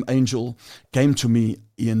 That same angel came to me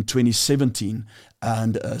in 2017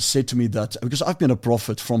 and said to me that, because I've been a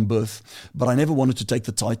prophet from birth, but I never wanted to take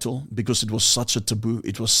the title because it was such a taboo.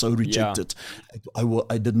 It was so rejected. Yeah.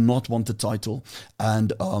 I did not want the title.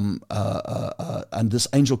 And this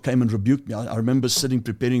angel came and rebuked me. I remember sitting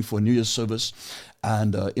preparing for a New Year's service,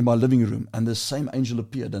 and in my living room, and the same angel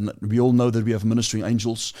appeared. And we all know that we have ministering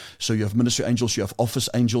angels. So you have ministry angels, you have office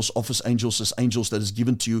angels. Office angels is angels that is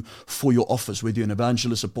given to you for your office, whether you're an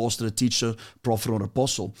evangelist, a pastor, a teacher, prophet, or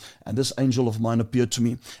apostle. And this angel of mine appeared to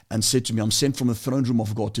me and said to me, I'm sent from the throne room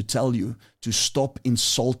of God to tell you to stop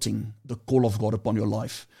insulting the call of God upon your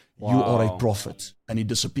life. Wow. You are a prophet, and he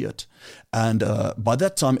disappeared. And by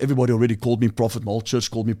that time, everybody already called me prophet. My whole church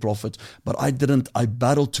called me prophet, but I didn't. I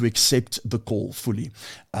battled to accept the call fully.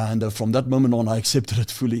 And from that moment on, I accepted it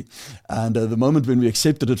fully. And the moment when we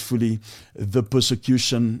accepted it fully, the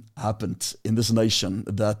persecution happened in this nation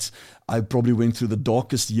that I probably went through the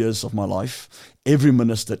darkest years of my life. Every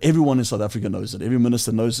minister, everyone in South Africa knows it. Every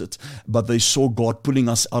minister knows it. But they saw God pulling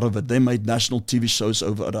us out of it. They made national TV shows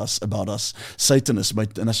about us. Satanists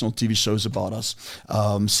made national TV shows about us.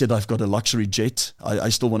 Said I've got a luxury jet. I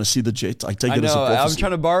still want to see the jet. I take it as a prophecy. I'm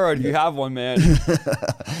trying to borrow it if you have one, man.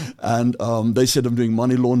 And they said I'm doing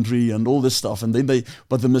money laundry and all this stuff. And then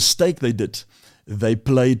but the mistake they did, they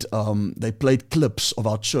played clips of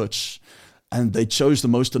our church. And they chose the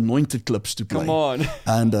most anointed clips to play. Come on.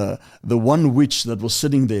 And the one witch that was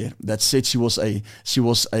sitting there that said she was a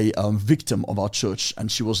victim of our church,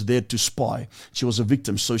 and she was there to spy. She was a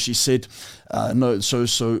victim. So she said, no.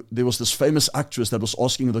 So there was this famous actress that was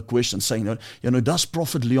asking the question, saying, does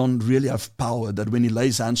Prophet Leon really have power that when he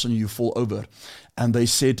lays hands on you, you fall over? And they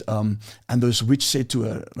said, and this witch said to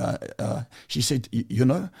her, she said,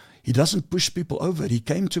 he doesn't push people over. He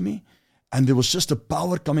came to me. And there was just a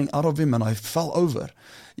power coming out of him, and I fell over,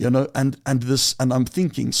 and I'm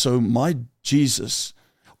thinking, so my Jesus,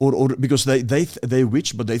 or because they're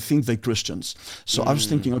witch, but they think they're Christians. So I was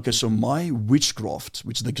thinking, okay, so my witchcraft,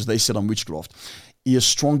 because they said I'm witchcraft, is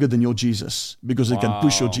stronger than your Jesus, because it can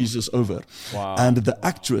push your Jesus over. Wow. And the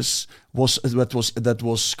actress that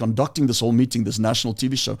was conducting this whole meeting, this national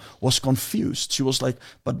TV show, was confused. She was like,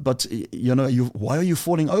 but why are you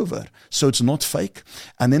falling over? So it's not fake.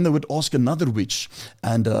 And then they would ask another witch,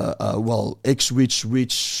 and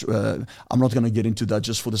ex-witch, I'm not going to get into that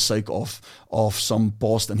just for the sake of some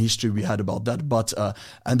past and history we had about that. But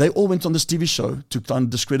and they all went on this TV show to try and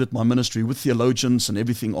discredit my ministry with theologians and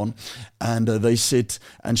everything on. And they said,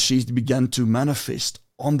 and she began to manifest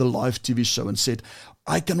on the live TV show and said,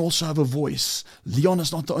 I can also have a voice. Leon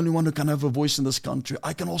is not the only one who can have a voice in this country.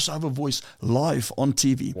 I can also have a voice live on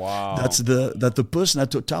TV. Wow. That the person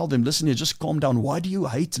had to tell them, listen here, just calm down. Why do you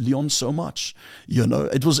hate Leon so much?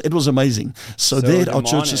 It was amazing. So there demonic. Our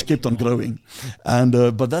churches kept on growing. And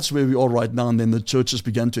but that's where we are right now. And then the churches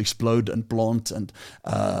began to explode and plant, and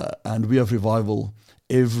we have revival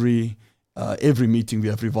every meeting. We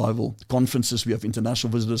have revival conferences. We have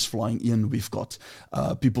international visitors flying in. We've got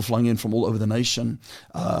people flying in from all over the nation.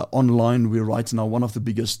 Online, we're right now one of the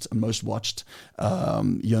biggest and most watched.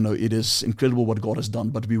 It is incredible what God has done.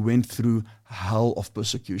 But we went through hell of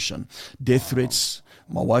persecution, death threats.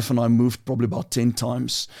 My wife and I moved probably about 10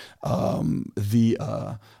 times. I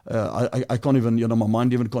can't even, my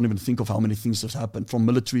mind can't even think of how many things have happened. From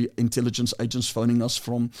military intelligence agents phoning us,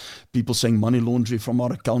 from people saying money laundry, from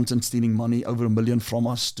our accountant stealing money, over $1 million from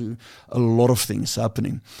us, to a lot of things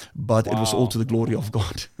happening. But It was all to the glory of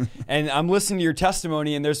God. And I'm listening to your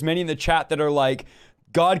testimony, and there's many in the chat that are like,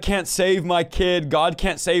 God can't save my kid. God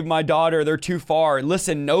can't save my daughter. They're too far.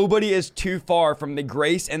 Listen, nobody is too far from the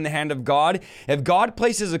grace and the hand of God. If God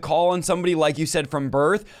places a call on somebody, like you said, from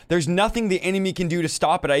birth, there's nothing the enemy can do to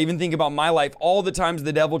stop it. I even think about my life, all the times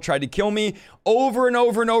the devil tried to kill me over and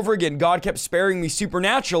over and over again. God kept sparing me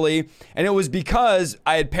supernaturally. And it was because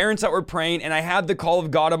I had parents that were praying and I had the call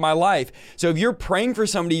of God on my life. So if you're praying for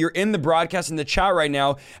somebody, you're in the broadcast, in the chat right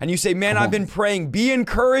now, and you say, man, I've been praying, be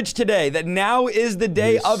encouraged today that now is the day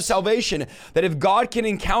of salvation, that if God can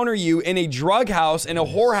encounter you in a drug house, in a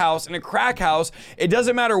whorehouse, in a crack house, it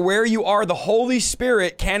doesn't matter where you are, the Holy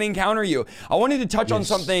Spirit can encounter you. I wanted to touch on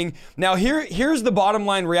something. Now, here's the bottom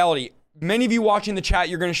line reality. Many of you watching the chat,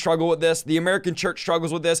 you're going to struggle with this. The American church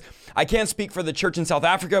struggles with this. I can't speak for the church in South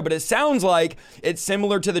Africa, but it sounds like it's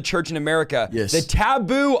similar to the church in America. Yes. The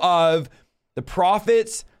taboo of the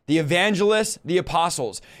prophets, the evangelists, the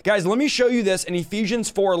apostles. Guys, let me show you this in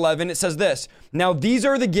Ephesians 4:11. It says this, now these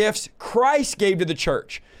are the gifts Christ gave to the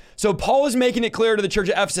church. So Paul is making it clear to the church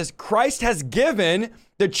at Ephesus, Christ has given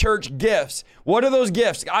the church gifts. What are those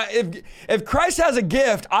gifts? If Christ has a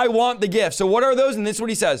gift, I want the gift. So what are those? And this is what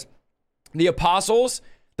he says. The apostles,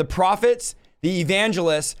 the prophets, the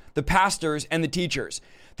evangelists, the pastors, and the teachers.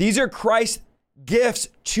 These are Christ's gifts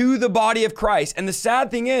to the body of Christ. And the sad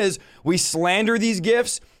thing is, we slander these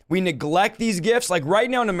gifts. We neglect these gifts. Like right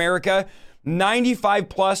now in America,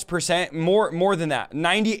 95+%, more than that,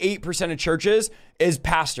 98% of churches, is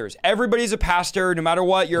pastors. Everybody's a pastor. No matter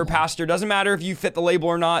what, you're a pastor. Doesn't matter if you fit the label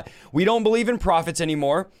or not. We don't believe in prophets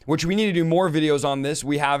anymore, which we need to do more videos on this.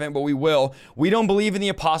 We haven't, but we will. We don't believe in the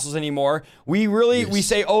apostles anymore. We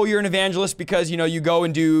say, oh, you're an evangelist because, you go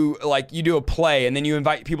and do you do a play and then you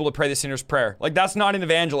invite people to pray the sinner's prayer. Like, that's not an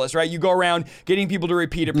evangelist, right? You go around getting people to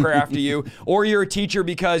repeat a prayer after you, or you're a teacher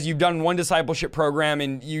because you've done one discipleship program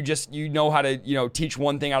and you know how to, teach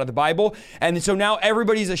one thing out of the Bible. And so now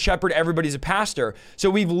everybody's a shepherd, everybody's a pastor. So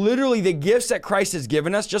we've literally, the gifts that Christ has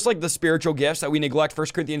given us, just like the spiritual gifts that we neglect, 1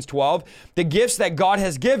 Corinthians 12, the gifts that God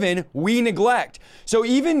has given, we neglect. So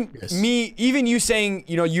even you saying,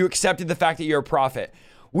 you accepted the fact that you're a prophet,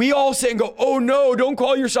 we all sit and go, oh no, don't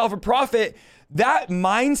call yourself a prophet. That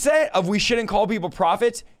mindset of we shouldn't call people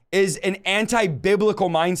prophets is an anti-biblical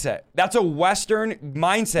mindset. That's a Western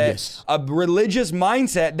mindset, a religious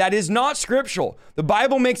mindset that is not scriptural. The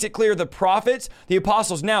Bible makes it clear the prophets, the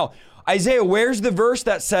apostles. Now, Isaiah, where's the verse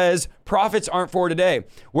that says prophets aren't for today?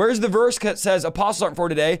 Where's the verse that says apostles aren't for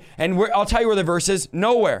today? And I'll tell you where the verse is.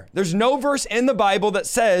 Nowhere. There's no verse in the Bible that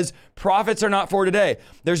says prophets are not for today.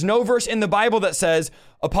 There's no verse in the Bible that says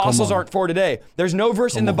apostles aren't for today. There's no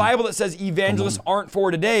verse in the Bible that says evangelists aren't for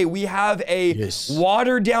today. We have a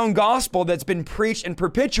watered down gospel that's been preached and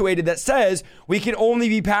perpetuated that says we can only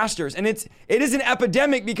be pastors. And it is an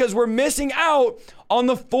epidemic because we're missing out on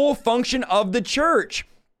the full function of the church.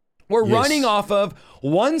 We're running off of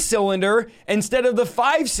one cylinder instead of the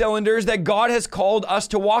 5 cylinders that God has called us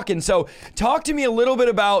to walk in. So talk to me a little bit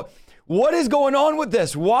about what is going on with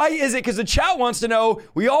this. Why is it? Because the chat wants to know,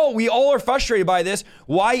 we all are frustrated by this.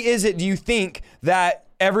 Why is it, do you think, that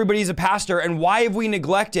everybody's a pastor, and why have we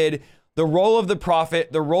neglected the role of the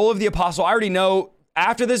prophet, the role of the apostle? I already know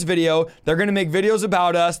after this video, they're going to make videos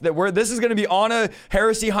about us this is going to be on a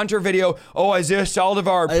Heresy Hunter video. Oh, Isaiah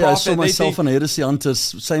Saldivar, prophet. I saw myself on Heresy Hunter,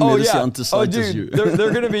 Heresy Hunter site as you.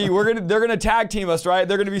 They're going to tag team us, right?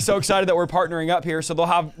 They're going to be so excited that we're partnering up here. So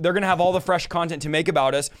they're going to have all the fresh content to make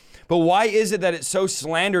about us. But why is it that it's so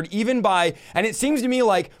slandered and it seems to me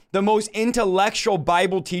like the most intellectual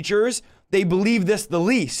Bible teachers, they believe this the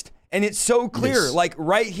least. And it's so clear, like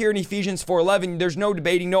right here in Ephesians 4:11, there's no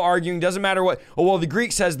debating, no arguing, doesn't matter what. Oh, well, the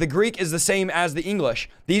Greek says the Greek is the same as the English.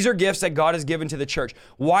 These are gifts that God has given to the church.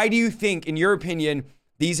 Why do you think, in your opinion,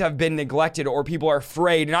 these have been neglected or people are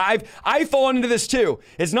afraid? And I've fallen into this too.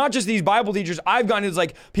 It's not just these Bible teachers. I've gone into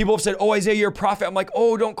like, people have said, oh, Isaiah, you're a prophet. I'm like,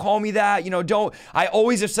 oh, don't call me that. Don't. I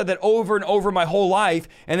always have said that over and over my whole life.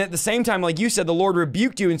 And at the same time, like you said, the Lord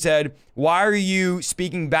rebuked you and said, why are you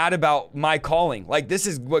speaking bad about my calling? Like, this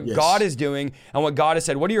is what God is doing and what God has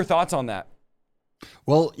said. What are your thoughts on that?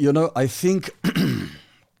 Well, I think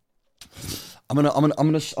I'm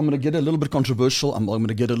gonna get a little bit controversial. I'm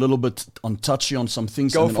gonna get a little bit touchy on some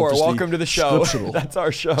things. Go for it. Welcome to the show. That's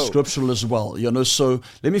our show. Scriptural as well. So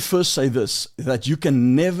let me first say this: that you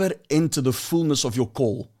can never enter the fullness of your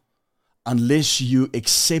call unless you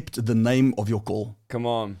accept the name of your call. Come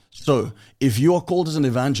on. So if you are called as an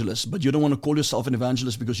evangelist, but you don't want to call yourself an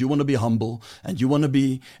evangelist because you want to be humble and you want to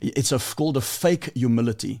be, it's called a fake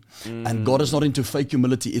humility. And God is not into fake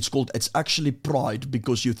humility. It's actually pride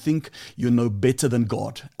because you think you know better than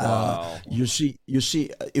God. Wow. You see,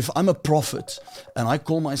 if I'm a prophet and I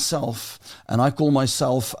call myself if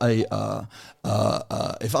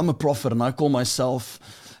I'm a prophet and I call myself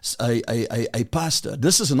a pastor.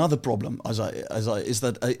 This is another problem.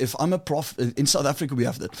 If I'm a prophet in South Africa, we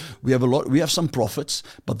have some prophets,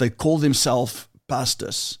 but they call themselves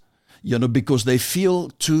pastors. Because they feel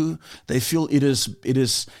it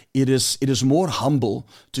is more humble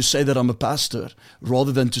to say that I'm a pastor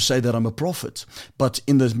rather than to say that I'm a prophet. But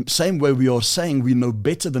in the same way, we are saying we know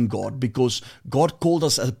better than God because God called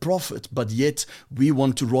us as a prophet, but yet we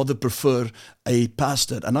want to rather prefer a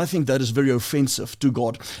pastor. And I think that is very offensive to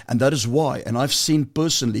God. And that is why, and I've seen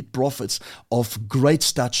personally prophets of great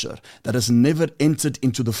stature that has never entered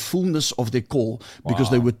into the fullness of their call because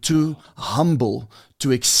they were too humble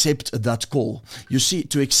to accept that call. You see,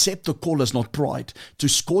 to accept the call is not pride. To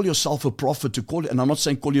call yourself a prophet, and I'm not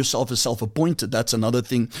saying call yourself a self-appointed. That's another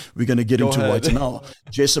thing we're going to get into right now.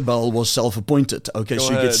 Jezebel was self-appointed. Okay,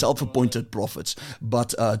 so you get self-appointed prophets.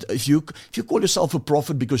 But if you call yourself a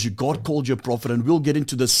prophet because God called you a prophet, and we'll get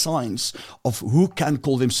into the signs of who can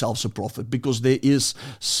call themselves a prophet, because there is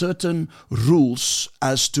certain rules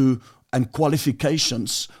as to and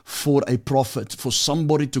qualifications for a prophet, for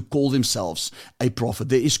somebody to call themselves a prophet.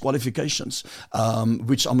 There is qualifications,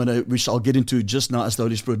 which I'll get into just now as the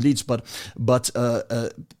Holy Spirit leads. But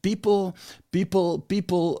people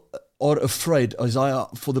are afraid, Isaiah,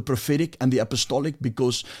 for the prophetic and the apostolic,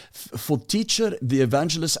 because for teacher, the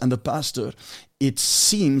evangelist, and the pastor, it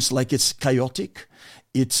seems like it's chaotic.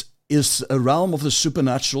 It is a realm of the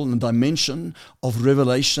supernatural and a dimension of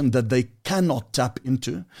revelation that they cannot tap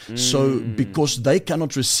into. So because they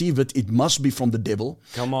cannot receive it, it must be from the devil.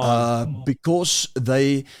 Come on. Because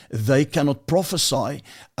they cannot prophesy.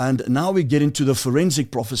 And now we get into the forensic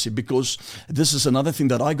prophecy, because this is another thing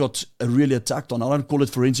that I got really attacked on. I don't call it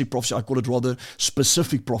forensic prophecy, I call it rather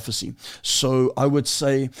specific prophecy. So I would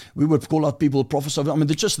say we would call out people prophesy. I mean,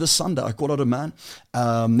 just this Sunday, I called out a man,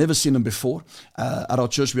 never seen him before. At our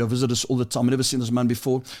church, we have visitors all the time. I've never seen this man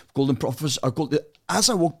before. Called him prophet. As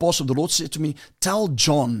I walked past him, the Lord said to me, tell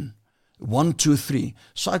John 1, 2, 3.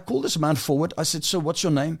 So I called this man forward. I said, so what's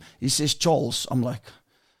your name? He says, Charles. I'm like,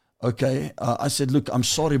 okay. I said, look, I'm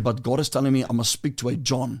sorry, but God is telling me I must speak to a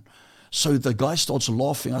John. So the guy starts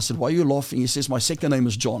laughing. I said, why are you laughing? He says, my second name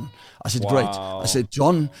is John. I said, great. I said,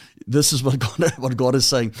 John, this is what God is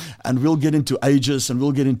saying. And we'll get into ages, and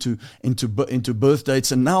we'll get into birth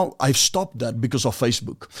dates. And now I've stopped that because of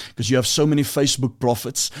Facebook, because you have so many Facebook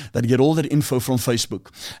prophets that get all that info from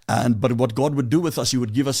Facebook. But what God would do with us, He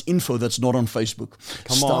would give us info that's not on Facebook.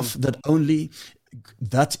 Stuff that only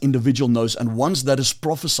that individual knows. And once that is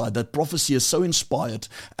prophesied, that prophecy is so inspired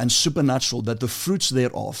and supernatural that the fruits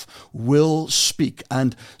thereof will speak.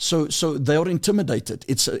 And so they are intimidated.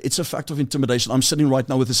 It's a fact of intimidation. I'm sitting right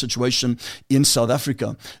now with a situation in South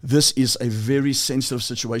Africa. This is a very sensitive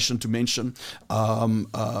situation to mention. We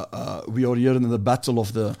are here in the battle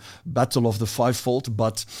of the fivefold,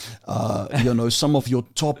 but some of your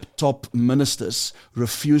top ministers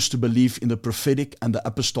refuse to believe in the prophetic and the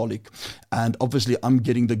apostolic. And obviously I'm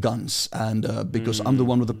getting the guns, and because I'm the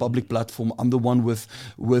one with the public platform, I'm the one with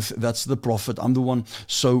that's the prophet, I'm the one.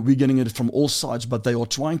 So we're getting it from all sides, but they are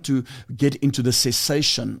trying to get into the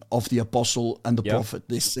cessation of the apostle and the prophet,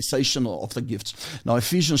 the cessation of the gifts. Now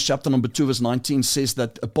Ephesians chapter number 2 verse 19 says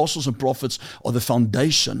that apostles and prophets are the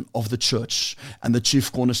foundation of the church and the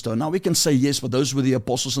chief cornerstone. Now we can say yes, but those were the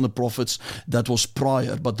apostles and the prophets that was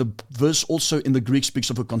prior, but the verse also in the Greek speaks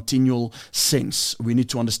of a continual sense. We need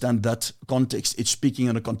to understand that context. It's speaking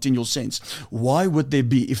in a continual sense. Why would there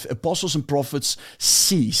be, if apostles and prophets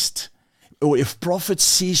ceased, or if prophets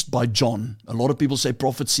ceased by John? A lot of people say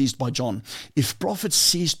prophets ceased by John. If prophets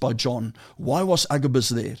ceased by John, why was Agabus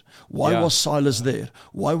there? Why was Silas there?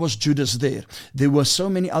 Why was Judas there? There were so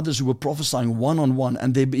many others who were prophesying one-on-one,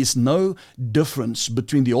 and there is no difference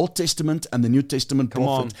between the Old Testament and the New Testament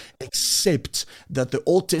prophet, except that the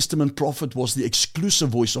Old Testament prophet was the exclusive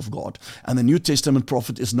voice of God, and the New Testament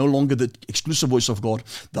prophet is no longer the exclusive voice of God.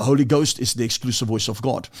 The Holy Ghost is the exclusive voice of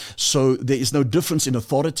God. So there is no difference in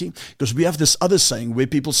authority, because we have this other saying where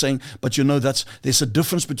people saying, but there's a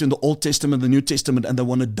difference between the Old Testament and the New Testament, and they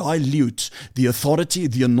want to dilute the authority,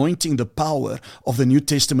 the anointing, the power of the New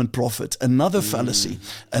Testament prophet. Another fallacy,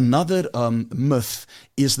 another myth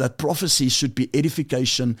is that prophecy should be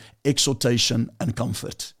edification, exhortation, and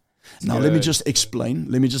comfort. Now let me just explain.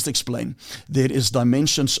 There is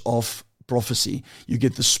dimensions of prophecy. You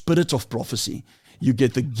get the spirit of prophecy. You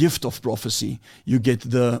get the gift of prophecy. You get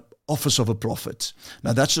the office of a prophet.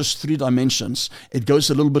 Now that's just 3 dimensions. It goes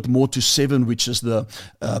a little bit more to 7, which is the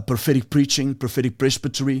prophetic preaching, prophetic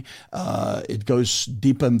presbytery. It goes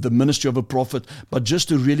deeper in the ministry of a prophet. But just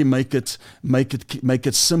to really make it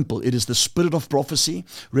simple, it is the spirit of prophecy.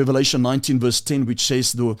 Revelation 19 verse 10, which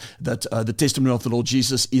says that the testimony of the Lord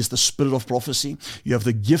Jesus is the spirit of prophecy. You have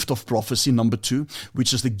the gift of prophecy, number 2,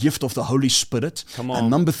 which is the gift of the Holy Spirit. And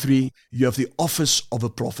number 3, you have the office of a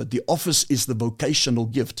prophet. The office is the vocational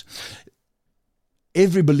gift.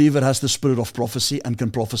 Every believer has the spirit of prophecy and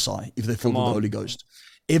can prophesy if they're filled with the Holy Ghost.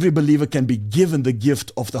 Every believer can be given the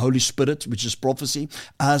gift of the Holy Spirit, which is prophecy,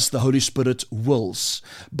 as the Holy Spirit wills.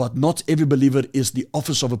 But not every believer is the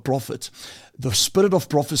office of a prophet. The spirit of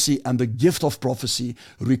prophecy and the gift of prophecy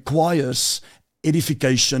requires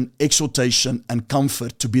edification, exhortation, and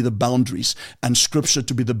comfort to be the boundaries, and scripture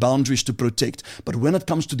to be the boundaries to protect. But when it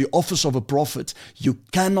comes to the office of a prophet, you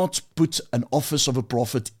cannot put an office of a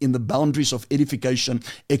prophet in the boundaries of edification,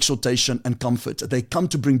 exhortation, and comfort. They come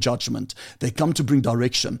to bring judgment. They come to bring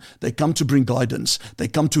direction. They come to bring guidance. They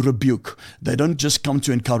come to rebuke. They don't just come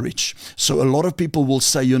to encourage. So a lot of people will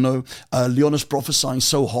say, Leon is prophesying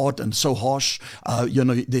so hard and so harsh.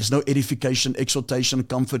 There's no edification, exhortation,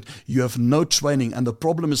 comfort. You have no trade training. And the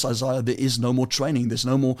problem is, Isaiah, there is no more training. There's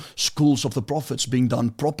no more schools of the prophets being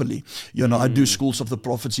done properly. I do schools of the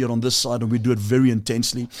prophets here on this side, and we do it very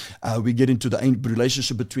intensely. We get into the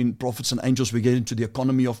relationship between prophets and angels. We get into the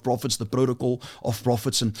economy of prophets, the protocol of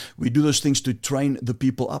prophets, and we do those things to train the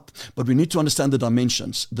people up. But we need to understand the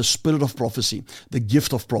dimensions, the spirit of prophecy, the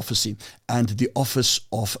gift of prophecy, and the office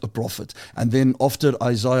of a prophet. And then after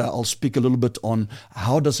Isaiah, I'll speak a little bit on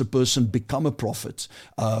how does a person become a prophet,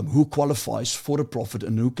 who qualifies for a prophet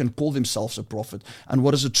and who can call themselves a prophet, and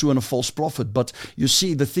what is a true and a false prophet. But you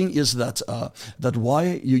see, the thing is that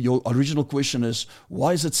why your original question is,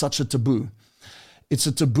 why is it such a taboo? It's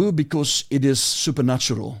a taboo because it is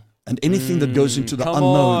supernatural, and anything that goes into the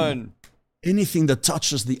unknown, anything that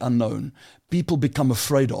touches the unknown, people become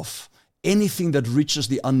afraid of. Anything that reaches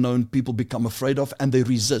the unknown, people become afraid of, and they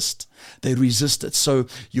resist. They resist it. So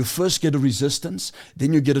you first get a resistance,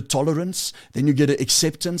 then you get a tolerance, then you get an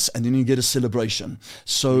acceptance, and then you get a celebration.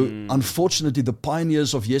 So unfortunately, the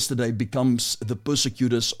pioneers of yesterday becomes the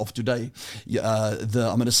persecutors of today. I'm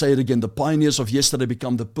going to say it again. The pioneers of yesterday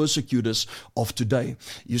become the persecutors of today.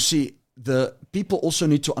 You see, the people also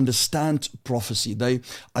need to understand prophecy.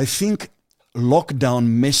 I think lockdown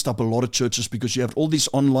messed up a lot of churches because you have all these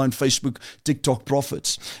online Facebook, TikTok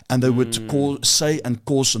prophets, and they would say and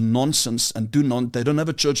cause nonsense and they don't have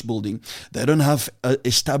a church building. They don't have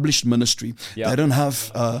established ministry. Yep. They don't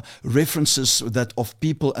have references that of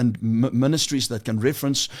people and ministries that can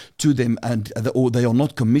reference to them, or they are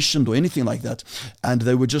not commissioned or anything like that. And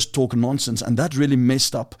they would just talk nonsense, and that really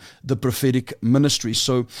messed up the prophetic ministry.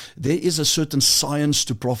 So there is a certain science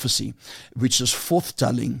to prophecy, which is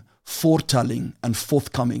foretelling, and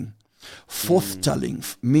forthcoming. Foretelling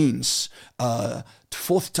means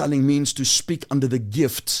to speak under the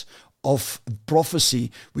gift of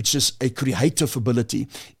prophecy, which is a creative ability.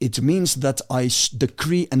 It means that I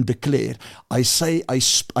decree and declare. I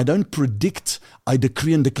don't predict, I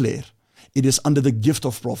decree and declare. It is under the gift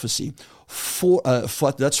of prophecy.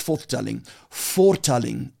 That's foretelling.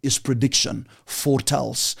 Foretelling is prediction.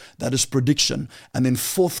 Foretells, that is prediction. And then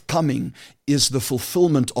forthcoming is the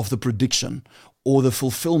fulfillment of the prediction, or the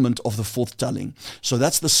fulfillment of the foretelling. So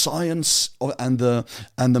that's the science and the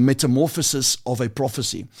metamorphosis of a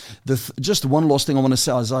prophecy. Just one last thing I want to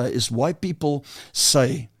say, Isaiah, is why people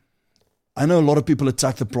say, I know a lot of people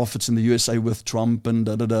attack the prophets in the USA with Trump and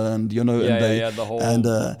the whole. And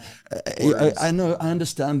I know, I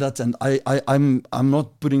understand that, and I'm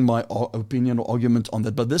not putting my opinion or argument on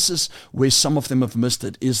that. But this is where some of them have missed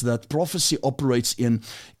it: is that prophecy operates in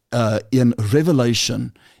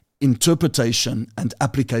revelation, interpretation, and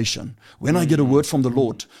application. When I get a word from the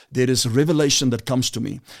Lord, there is a revelation that comes to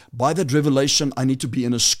me. By that revelation, I need to be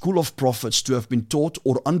in a school of prophets, to have been taught,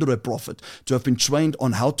 or under a prophet, to have been trained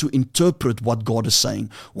on how to interpret what God is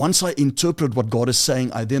saying. Once I interpret what God is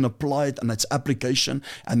saying, I then apply it, and it's application,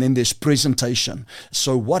 and then there's presentation.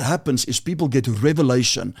 So what happens is people get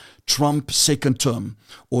revelation, Trump second term,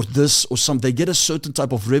 or this or some, they get a certain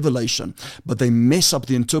type of revelation, but they mess up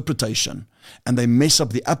the interpretation, and they mess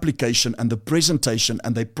up the application and the presentation,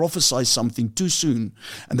 and they prophesy something too soon,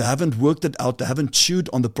 and they haven't worked it out, they haven't chewed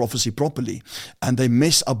on the prophecy properly, and they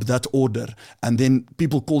mess up that order, and then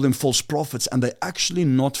people call them false prophets, and they're actually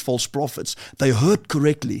not false prophets. They heard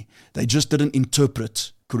correctly, they just didn't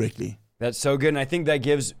interpret correctly. That's so good, and I think that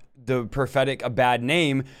gives the prophetic a bad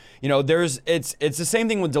name. It's the same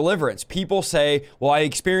thing with deliverance. People say, well, I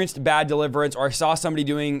experienced bad deliverance, or I saw somebody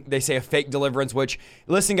they say a fake deliverance, which,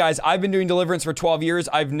 listen guys, I've been doing deliverance for 12 years.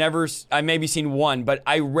 I've maybe seen one, but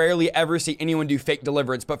I rarely ever see anyone do fake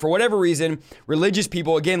deliverance. But for whatever reason, religious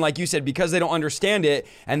people, again, like you said, because they don't understand it,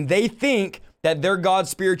 and they think that they're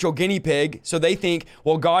God's spiritual guinea pig. So they think,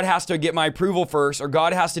 well, God has to get my approval first, or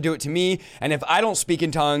God has to do it to me. And if I don't speak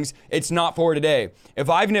in tongues, it's not for today. If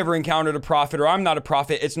I've never encountered a prophet, or I'm not a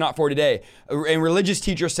prophet, it's not for today. And religious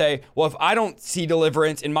teachers say, well, if I don't see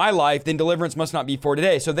deliverance in my life, then deliverance must not be for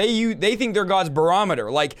today. So they think they're God's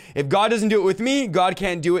barometer. Like, if God doesn't do it with me, God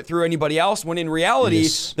can't do it through anybody else. When in reality,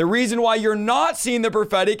 yes, the reason why you're not seeing the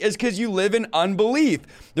prophetic is because you live in unbelief.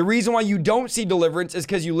 The reason why you don't see deliverance is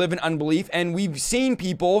because you live in unbelief. And we've seen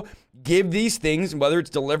people give these things, whether it's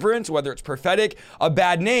deliverance, whether it's prophetic, a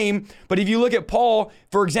bad name. But if you look at Paul,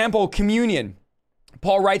 for example, communion.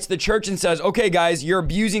 Paul writes to the church and says, okay, guys, you're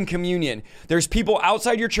abusing communion. There's people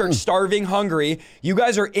outside your church starving, hungry. You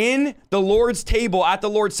guys are in the Lord's table at the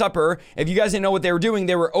Lord's Supper. If you guys didn't know what they were doing,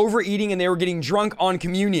 they were overeating and they were getting drunk on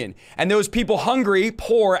communion. And those people hungry,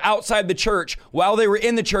 poor, outside the church, while they were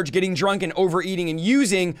in the church getting drunk and overeating and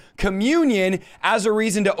using communion as a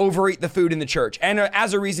reason to overeat the food in the church and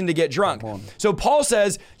as a reason to get drunk. So Paul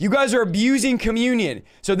says, you guys are abusing communion.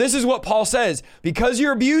 So this is what Paul says. Because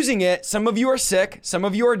you're abusing it, some of you are sick. Some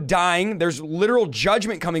of you are dying. There's literal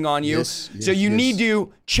judgment coming on you. So you need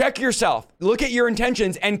to check yourself, look at your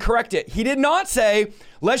intentions and correct it. He did not say,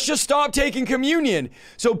 let's just stop taking communion.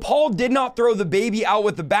 So Paul did not throw the baby out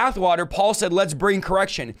with the bathwater. Paul said, let's bring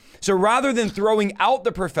correction. So rather than throwing out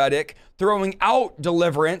the prophetic, throwing out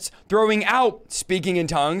deliverance, throwing out speaking in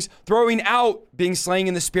tongues, throwing out being slain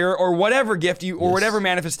in the spirit or whatever gift you or whatever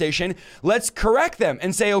manifestation, let's correct them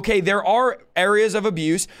and say, okay, there are areas of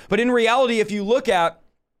abuse, but in reality, if you look at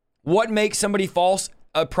what makes somebody false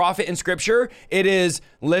a prophet in scripture, it is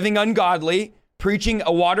living ungodly, preaching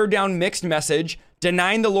a watered down mixed message,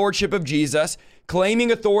 denying the lordship of Jesus,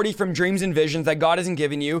 claiming authority from dreams and visions that God hasn't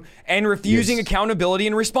given you, and refusing accountability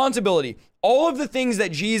and responsibility. All of the things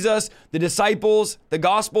that Jesus, the disciples, the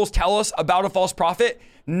gospels tell us about a false prophet,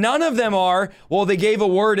 none of them are, well, they gave a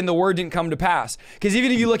word and the word didn't come to pass. Because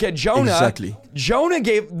even if you look at Jonah, Jonah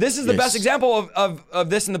gave, this is the best example of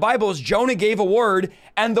this in the Bible, is Jonah gave a word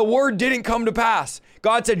and the word didn't come to pass.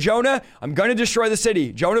 God said, Jonah, I'm going to destroy the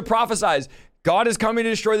city. Jonah prophesies, God is coming to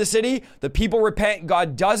destroy the city. The people repent.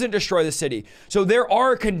 God doesn't destroy the city. So there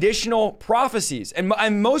are conditional prophecies,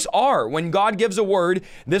 and most are. When God gives a word,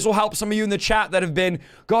 this will help some of you in the chat that have been,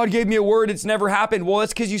 God gave me a word, it's never happened. Well,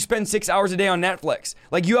 that's because you spend 6 hours a day on Netflix.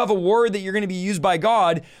 Like, you have a word that you're going to be used by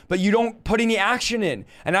God, but you don't put any action in.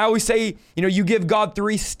 And I always say, you give God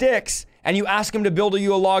 3 sticks and you ask him to build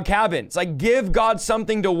you a log cabin. It's like, give God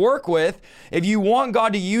something to work with. If you want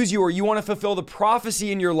God to use you or you want to fulfill the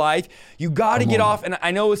prophecy in your life, you got to get off, and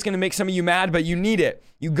I know it's going to make some of you mad, but you need it.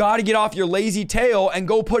 You got to get off your lazy tail and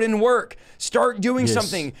go put in work. Start doing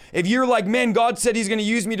something. If you're like, man, God said he's going to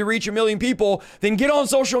use me to reach 1 million people, then get on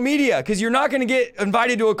social media, because you're not going to get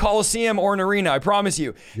invited to a coliseum or an arena. I promise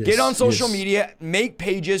you. Get on social media, make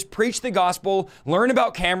pages, preach the gospel, learn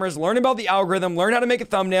about cameras, learn about the algorithm, learn how to make a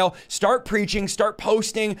thumbnail, start preaching, start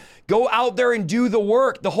posting, go out there and do the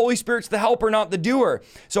work. The Holy Spirit's the helper, not the doer.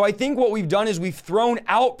 So I think what we've done is we've thrown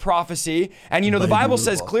out prophecy. And the Bible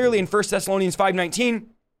says clearly in 1 Thessalonians 5:19,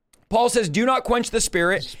 Paul says, do not quench the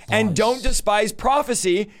spirit and don't despise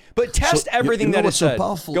prophecy, but test everything that is said.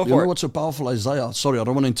 Go for it. You know what's so powerful, Isaiah? Sorry, I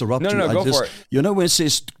don't want to interrupt you. No, go for it. You know where it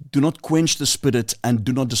says, do not quench the spirit and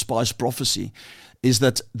do not despise prophecy, is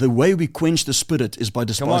that the way we quench the spirit is by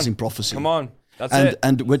despising prophecy. Come on. That's it.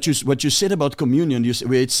 And what you said about communion,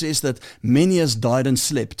 where it says that many has died and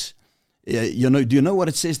slept. Do you know what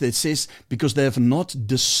it says? It says, because they have not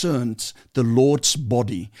discerned the Lord's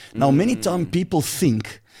body. Now, many times people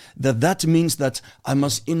think that means that I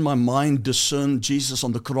must in my mind discern Jesus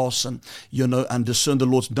on the cross and discern the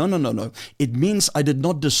Lord's. No. It means I did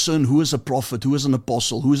not discern who is a prophet, who is an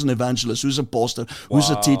apostle, who is an evangelist, who is a pastor, who is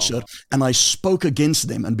a teacher, and I spoke against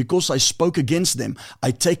them. And because I spoke against them,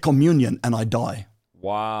 I take communion and I die.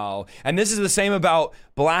 Wow. And this is the same about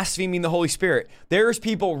blaspheming the Holy Spirit. There's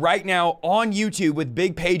people right now on YouTube with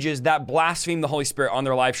big pages that blaspheme the Holy Spirit on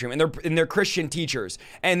their live stream, and they're Christian teachers.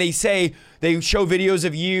 And they show videos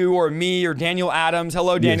of you or me or Daniel Adams.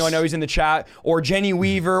 Hello, Daniel. I know he's in the chat. Or Jenny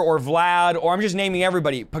Weaver or Vlad, or I'm just naming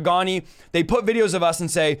everybody. Pagani. They put videos of us and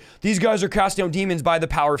say, these guys are casting out demons by the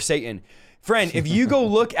power of Satan. Friend, if you go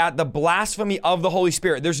look at the blasphemy of the Holy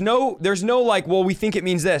Spirit, there's no like, well, we think it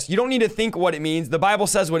means this. You don't need to think what it means. The Bible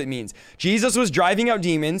says what it means. Jesus was driving out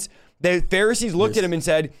demons. The Pharisees looked at him and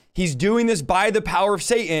said, he's doing this by the power of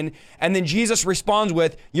Satan. And then Jesus responds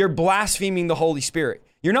with, you're blaspheming the Holy Spirit.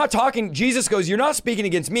 You're not talking, Jesus goes, you're not speaking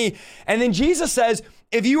against me. And then Jesus says,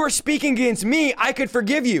 if you were speaking against me, I could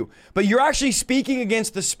forgive you. But you're actually speaking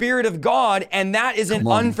against the Spirit of God, and that is an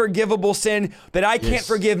unforgivable sin that I can't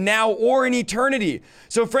forgive now or in eternity.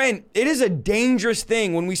 So friend, it is a dangerous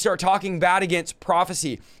thing when we start talking bad against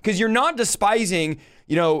prophecy, because you're not despising,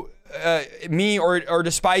 me or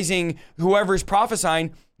despising whoever's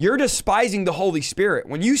prophesying. You're despising the Holy Spirit.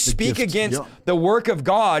 When you speak against the work of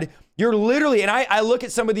God, you're literally, and I look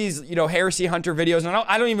at some of these, heresy hunter videos, and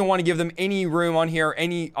I don't even want to give them any room on here,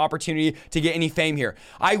 any opportunity to get any fame here.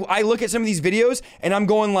 I look at some of these videos and I'm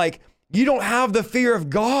going like, you don't have the fear of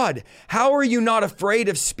God. How are you not afraid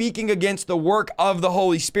of speaking against the work of the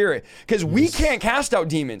Holy Spirit? Because we can't cast out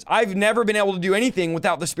demons. I've never been able to do anything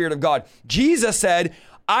without the Spirit of God. Jesus said,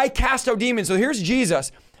 I cast out demons. So here's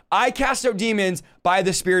Jesus. I cast out demons by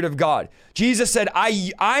the Spirit of God. Jesus said,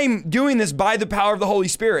 I'm doing this by the power of the Holy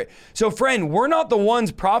Spirit. So friend, we're not the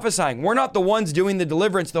ones prophesying. We're not the ones doing the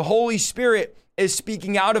deliverance. The Holy Spirit is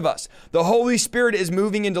speaking out of us. The Holy Spirit is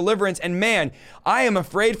moving in deliverance. And man, I am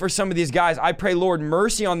afraid for some of these guys. I pray, Lord,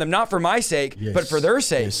 mercy on them, not for my sake, but for their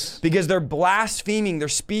sake, because they're blaspheming. They're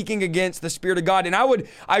speaking against the Spirit of God. And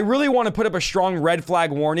I really want to put up a strong red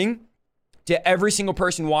flag warning to every single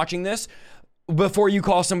person watching this. Before you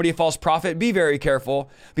call somebody a false prophet, be very careful.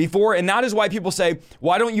 And that is why people say,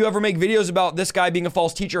 why don't you ever make videos about this guy being a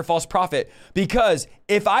false teacher, a false prophet? Because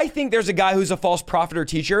if I think there's a guy who's a false prophet or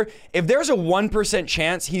teacher, if there's a 1%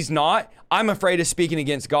 chance he's not, I'm afraid of speaking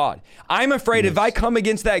against God. I'm afraid if I come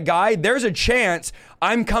against that guy, there's a chance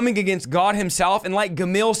I'm coming against God himself. And like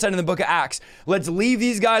Gamil said in the book of Acts, let's leave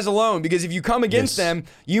these guys alone, because if you come against them,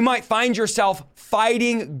 you might find yourself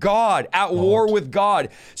fighting God, at war with God.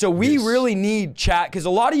 So we really need chat, because a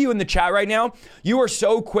lot of you in the chat right now, you are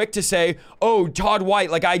so quick to say, oh, Todd White,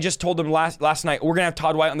 like I just told them last night, we're going to have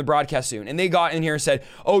Todd White on the broadcast soon. And they got in here and said,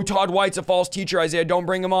 oh, Todd White's a false teacher, Isaiah, don't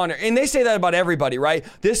bring him on. And they say that about everybody, right?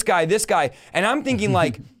 This guy. And I'm thinking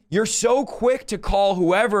like, you're so quick to call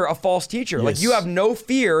whoever a false teacher. Like you have no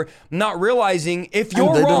fear, not realizing if you're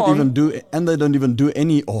wrong. They don't even do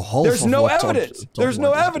any or half. There's no evidence. There's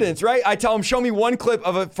no evidence, right? I tell them, show me one clip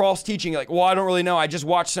of a false teaching. Like, well, I don't really know. I just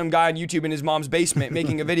watched some guy on YouTube in his mom's basement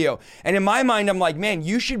making a video. And in my mind, I'm like, man,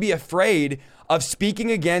 you should be afraid of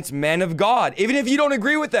speaking against men of God, even if you don't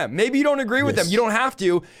agree with them. Maybe you don't agree with them. You don't have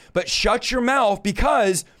to, but shut your mouth,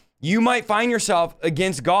 because you might find yourself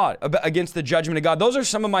against God, against the judgment of God. Those are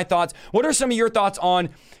some of my thoughts. What are some of your thoughts on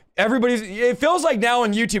it feels like now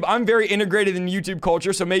on YouTube, I'm very integrated in YouTube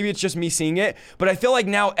culture, so maybe it's just me seeing it, but I feel like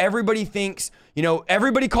now everybody thinks,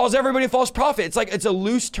 everybody calls everybody a false prophet. It's like, it's a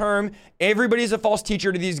loose term. Everybody's a false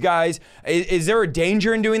teacher to these guys. Is there a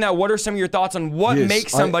danger in doing that? What are some of your thoughts on what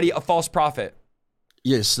makes somebody a false prophet?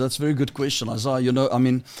 Yes, that's a very good question, Isaiah.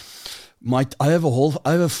 I have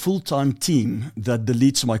a full-time team that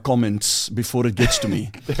deletes my comments before it gets to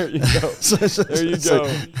me. There you go. There you go.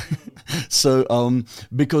 So,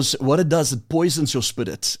 because what it does, it poisons your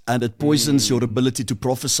spirit and it poisons your ability to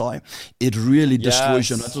prophesy. It really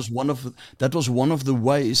destroys you. And that was one of the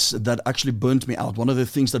ways that actually burnt me out. One of the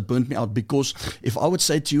things that burnt me out, because if I would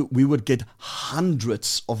say to you, we would get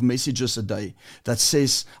hundreds of messages a day that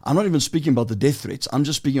says, I'm not even speaking about the death threats. I'm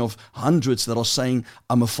just speaking of hundreds that are saying,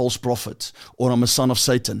 I'm a false prophet, or I'm a son of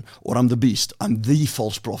Satan, or I'm the beast. I'm the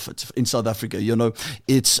false prophet in South Africa.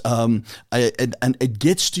 It's, and it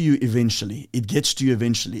gets to you eventually. It gets to you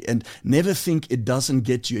eventually, and never think it doesn't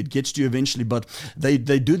get to you. It gets to you eventually, but they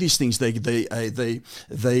do these things.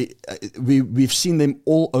 We've seen them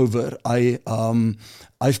all over.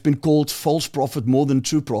 I've been called false prophet more than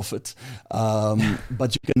true prophet,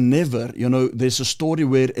 but you can never, there's a story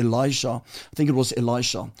where Elisha, I think it was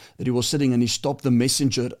Elisha, that he was sitting and he stopped the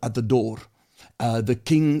messenger at the door. The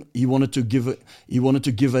king, he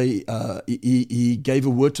gave a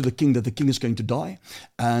word to the king that the king is going to die.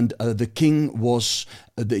 And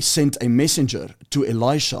they sent a messenger to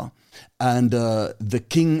Elisha. And the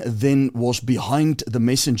king then was behind the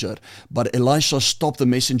messenger, but Elisha stopped the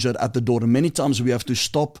messenger at the door. And many times we have to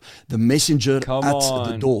stop the messenger at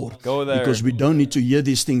the door. Go there. Because we don't need to hear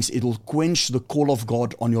these things. It will quench the call of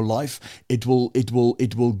God on your life. It will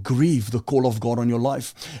grieve the call of God on your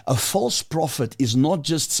life. A false prophet is not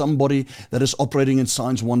just somebody that is operating in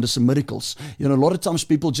signs, wonders, and miracles. A lot of times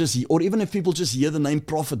people or even if people just hear the name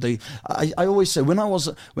prophet, I always say, when I was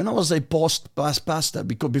a pastor,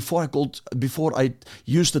 because before I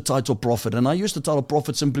used the title prophet, and I used the title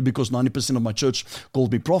prophet simply because 90% of my church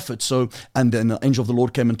called me prophet. So, and then the angel of the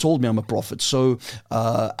Lord came and told me I'm a prophet. So,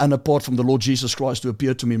 and apart from the Lord Jesus Christ who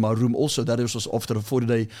appeared to me in my room, also that was after a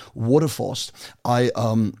 40-day water fast. I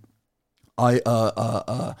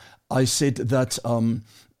said that.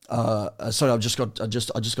 Sorry, I just got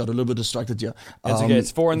a little bit distracted here. It's okay.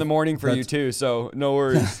 It's 4 a.m. for you too, so no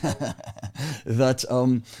worries.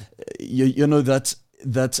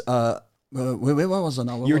 Where was I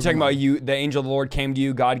now? You were talking about the angel of the Lord came to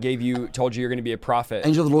you. God told you you're going to be a prophet.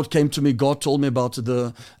 Angel of the Lord came to me. God told me about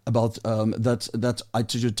that I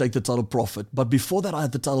should take the title prophet. But before that, I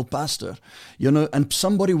had the title pastor. And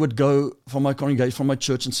somebody would go from my congregation, from my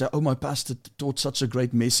church, and say, "Oh, my pastor taught such a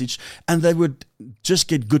great message," and they would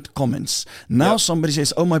get good comments. Now somebody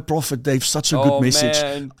says, "Oh, my prophet, they've such a good message.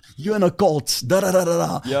 Man. You're in a cult, da da da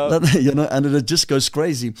da da." You know, and it just goes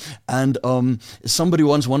crazy. And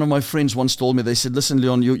one of my friends once told me, they said, "Listen,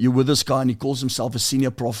 Leon, you're with this guy and he calls himself a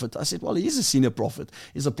senior prophet." I said, "Well, he is a senior prophet.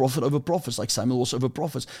 He's a prophet over prophets, like Samuel was over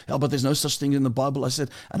prophets." "Yeah, but there's no such thing in the Bible." I said,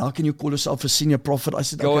 "And how can you call yourself a senior prophet?" I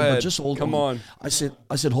said, Go "Okay, ahead. but just hold Come on. I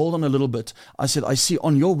said, "Hold on a little bit." I said, "I see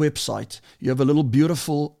on your website, you have a little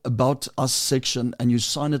beautiful About Us section and you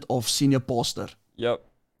sign it off senior pastor." Yep.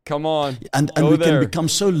 Come on. And we can become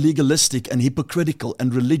so legalistic and hypocritical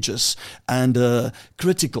and religious and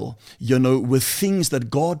critical, you know, with things that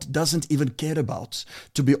God doesn't even care about,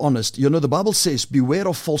 to be honest. You know, the Bible says, "Beware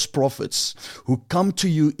of false prophets who come to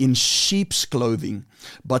you in sheep's clothing,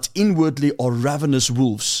 but inwardly are ravenous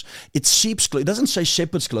wolves." It's sheep's clothing. It doesn't say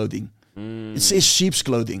shepherd's clothing. It says sheep's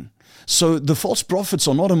clothing. So the false prophets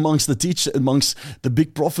are not amongst the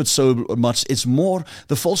big prophets so much. It's more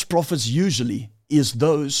the false prophets usually is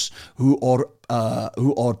those who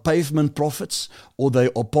are pavement prophets, or they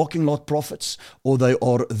are parking lot prophets, or they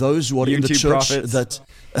are those who are in the church that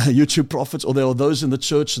YouTube prophets, or they are those in the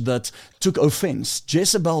church that took offense.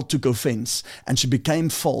 Jezebel took offense and she became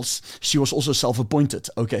false. She was also self-appointed,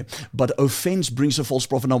 okay? But offense brings a false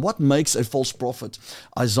prophet. Now, what makes a false prophet,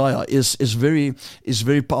 Isaiah, is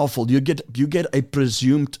very powerful. You get a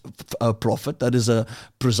presumed prophet, that is a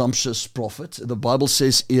presumptuous prophet. The Bible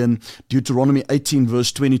says in Deuteronomy 18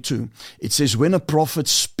 verse 22, it says, "When a prophet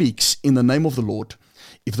speaks in the name of the Lord,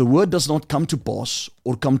 if the word does not come to pass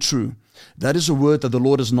or come true, that is a word that the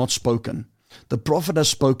Lord has not spoken. The prophet has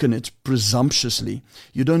spoken it presumptuously.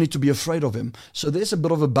 You don't need to be afraid of him." So there's a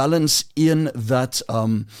bit of a balance in that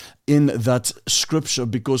scripture,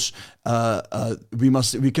 because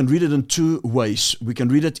we can read it in two ways. We can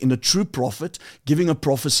read it in a true prophet giving a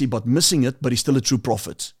prophecy but missing it, but he's still a true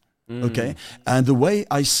prophet. Okay, and the way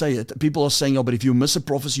I say it, people are saying, "Oh, but if you miss a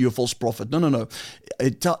prophecy, you're a false prophet." No.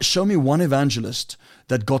 Show me one evangelist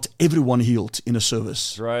that got everyone healed in a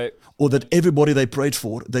service. Right. Or that everybody they prayed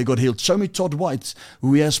for, they got healed. Show me Todd White,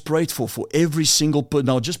 who he has prayed for every single person.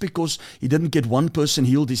 Now, just because he didn't get one person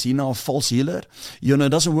healed, is he now a false healer? You know, it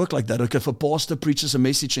doesn't work like that. Okay, if a pastor preaches a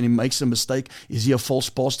message and he makes a mistake, is he a false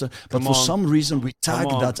pastor? But for some reason, we tag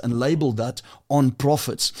that and label that on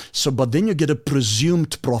prophets. So, but then you get a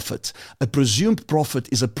presumed prophet. A presumed prophet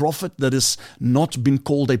is a prophet that has not been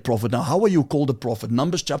called a prophet. Now, how are you called a prophet?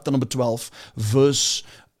 Numbers chapter number 12, verse,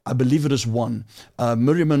 I believe it is 1.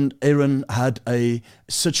 Miriam and Aaron had a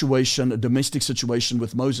domestic situation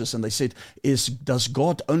with Moses, and they said, does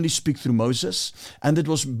God only speak through Moses? And it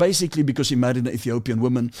was basically because he married an Ethiopian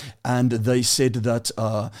woman, and they said that,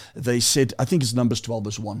 I think it's Numbers 12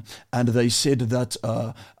 verse 1, and they said that,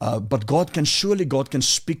 but God can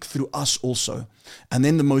speak through us also. And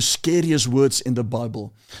then the most scariest words in the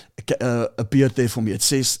Bible appeared there for me. It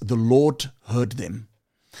says, "The Lord heard them."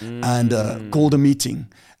 And called a meeting,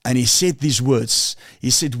 and he said these words. He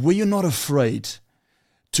said, "Were you not afraid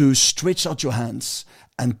to stretch out your hands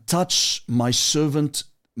and touch my servant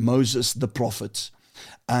Moses the prophet?"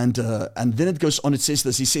 And then it goes on, it says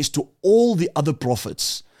this, he says, "To all the other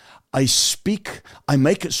prophets to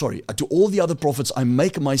all the other prophets, I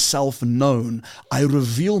make myself known. I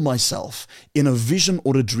reveal myself in a vision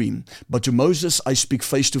or a dream. But to Moses, I speak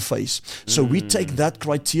face to face." So we take that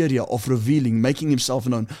criteria of revealing, making himself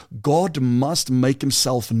known. God must make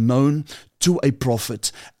himself known to a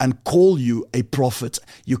prophet and call you a prophet.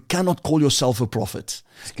 You cannot call yourself a prophet.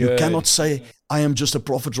 You cannot say, "I am just a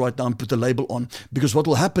prophet right now," and put a label on. Because what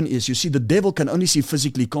will happen is, you see, the devil can only see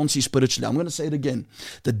physically, can't see spiritually. I'm going to say it again.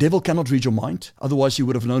 The devil cannot read your mind. Otherwise, you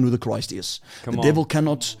would have known who the Christ is. Devil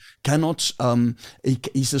cannot,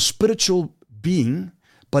 he's a spiritual being,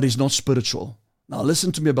 but he's not spiritual. Now,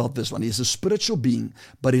 listen to me about this one. He's a spiritual being,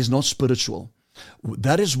 but he's not spiritual.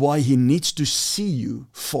 That is why he needs to see you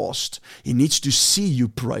fast. He needs to see you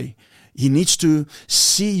pray. He needs to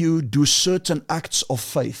see you do certain acts of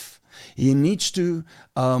faith. He needs to,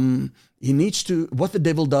 what the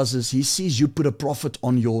devil does is he sees you put a prophet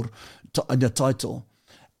on your title,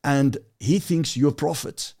 and he thinks you're a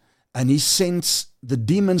prophet, and he sends the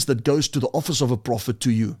demons that goes to the office of a prophet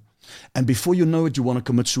to you. And before you know it, you want to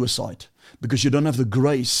commit suicide because you don't have the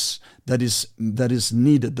grace that is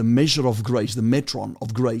needed, the measure of grace, the metron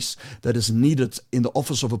of grace that is needed in the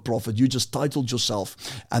office of a prophet. You just titled yourself,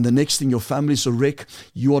 and the next thing, your family's a wreck,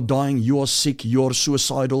 you are dying, you are sick, you are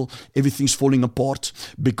suicidal, everything's falling apart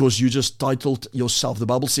because you just titled yourself. The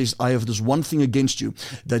Bible says, "I have this one thing against you,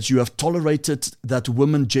 that you have tolerated that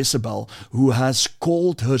woman Jezebel, who has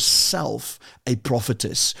called herself a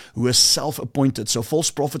prophetess, who is self-appointed." So false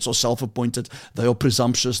prophets are self-appointed. They are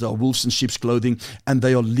presumptuous. They are wolves in sheep's clothing, and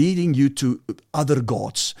they are leading you to other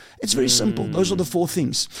gods. It's very simple. Those are the 4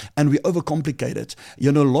 things. And we overcomplicate it.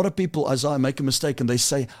 You know, a lot of people, Isaiah, make a mistake and they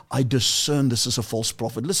say, I discern this is a false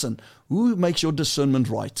prophet. Listen, who makes your discernment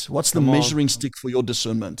right? What's the measuring stick for your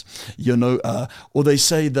discernment? You know, or they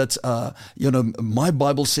say that, you know, my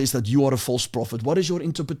Bible says that you are a false prophet. What is your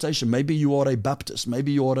interpretation? Maybe you are a Baptist.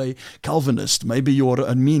 Maybe you are a Calvinist. Maybe you are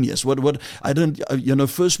an Arminius. I don't, you know,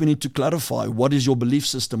 first we need to clarify what is your belief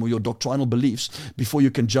system or your doctrinal beliefs before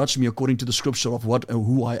you can judge me according to the scripture of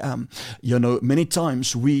who I am. You know, many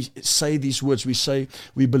times we say these words, we say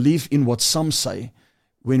we believe in what some say,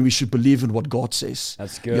 when we should believe in what God says.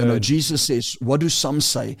 That's good. You know, Jesus says, what do some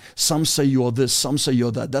say? Some say you are this, some say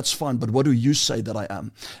you're that. That's fine, but what do you say that I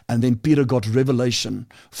am? And then Peter got revelation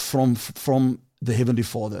from the Heavenly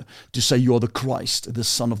Father to say you are the Christ, the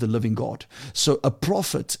Son of the living God. So a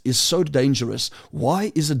prophet is so dangerous.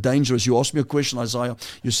 Why is it dangerous? You asked me a question, Isaiah.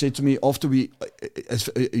 You said to me, after we,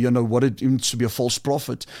 you know, what it means to be a false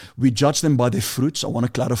prophet, we judge them by their fruits. I want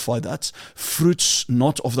to clarify that. Fruits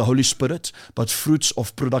not of the Holy Spirit, but fruits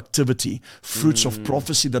of productivity, fruits of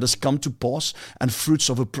prophecy that has come to pass, and fruits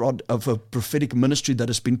of a prophetic ministry that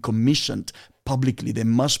has been commissioned publicly. There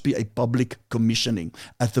must be a public commissioning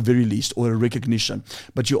at the very least, or a recognition.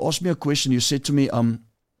 But you asked me a question. You said to me,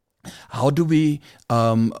 how do we,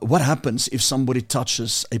 what happens if somebody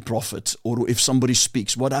touches a prophet, or if somebody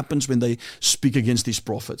speaks? What happens when they speak against these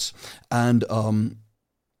prophets? And,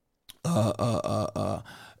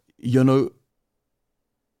 you know,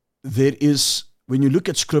 there is, when you look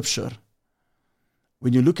at Scripture,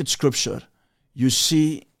 you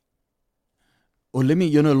see, or let me,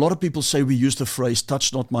 you know, a lot of people say we use the phrase,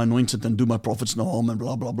 touch not my anointed and do my prophets no harm, and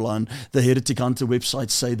blah, blah, blah. And the Heretic Hunter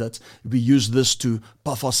websites say that we use this to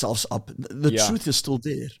puff ourselves up. The truth is still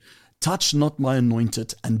there. Touch not my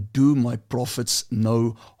anointed and do my prophets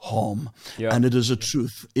no harm. Yeah. And it is a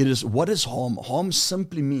truth. It is, what is harm? Harm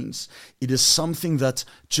simply means it is something that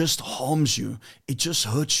just harms you. It just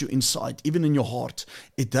hurts you inside, even in your heart.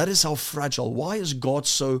 That is how fragile. Why is God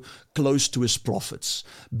so close to his prophets?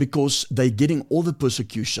 Because they're getting all the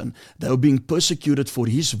persecution. They are being persecuted for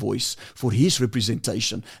his voice, for his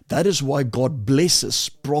representation. That is why God blesses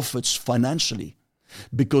prophets financially.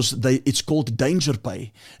 Because it's called danger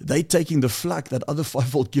pay. They're taking the flak that other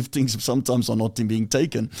fivefold giftings sometimes are not being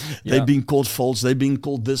taken. Yeah. They're being called false. They're being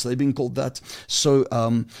called this. They're being called that. So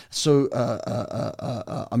I'm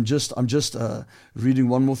just reading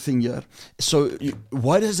one more thing here. So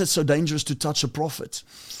why is it so dangerous to touch a prophet?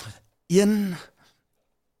 In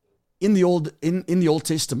the Old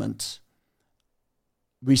Testament,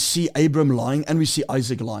 we see Abram lying and we see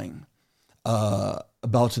Isaac lying.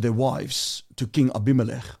 About their wives to King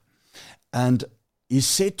Abimelech. And he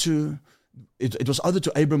said to, it was either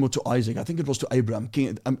to Abram or to Isaac. I think it was to Abram.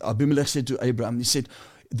 King Abimelech said to Abram, he said,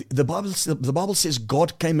 the Bible says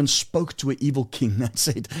God came and spoke to an evil king and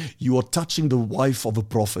said, you are touching the wife of a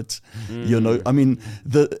prophet. You know, I mean,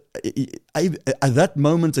 at that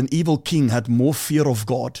moment, an evil king had more fear of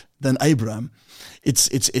God than Abraham.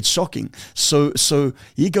 It's shocking. So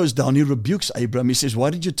he goes down, he rebukes Abraham. He says, why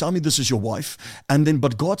did you tell me this is your wife?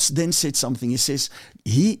 But God then said something. He says,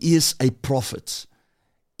 he is a prophet.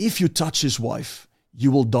 If you touch his wife, you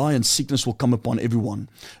will die and sickness will come upon everyone.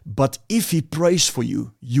 But if he prays for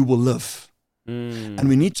you, you will live. And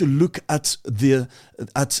we need to look at the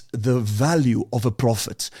value of a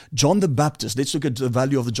prophet. John the Baptist, let's look at the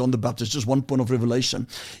value of John the Baptist, just one point of revelation.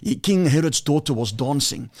 King Herod's daughter was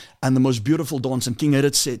dancing, and the most beautiful dance, and King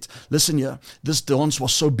Herod said, listen here, this dance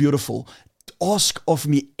was so beautiful. Ask of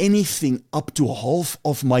me anything up to half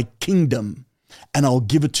of my kingdom, and I'll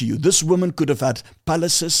give it to you. This woman could have had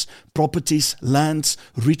palaces, properties, lands,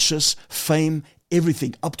 riches, fame,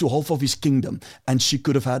 everything, up to half of his kingdom, and she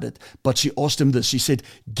could have had it. But she asked him this. She said,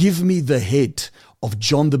 give me the head of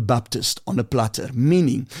John the Baptist on a platter,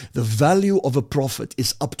 meaning the value of a prophet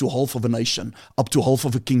is up to half of a nation, up to half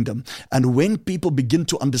of a kingdom. And when people begin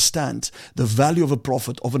to understand the value of a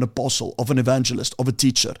prophet, of an apostle, of an evangelist, of a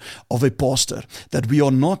teacher, of a pastor, that we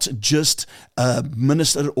are not just a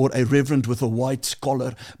minister or a reverend with a white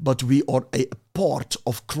collar, but we are a part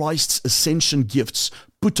of Christ's ascension gifts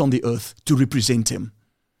put on the earth to represent him.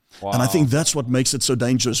 Wow. And I think that's what makes it so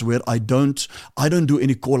dangerous, where I don't do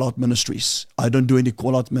any call-out ministries.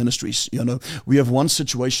 You know, we have one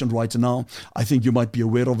situation right now. I think you might be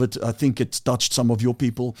aware of it. I think it touched some of your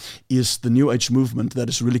people, is the New Age movement that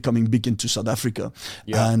is really coming big into South Africa.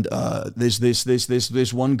 Yeah. And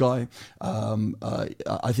there's one guy,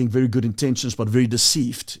 I think very good intentions, but very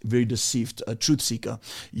deceived, truth seeker,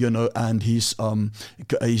 you know, and he's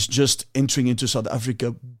just entering into South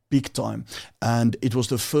Africa big time. And it was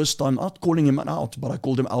the first time, not calling him out, but I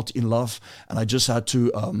called him out in love. And I just had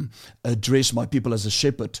to address my people as a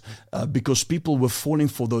shepherd because people were falling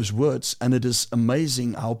for those words. And it is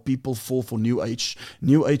amazing how people fall for New Age.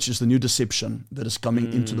 New Age is the new deception that is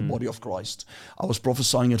coming into the body of Christ. I was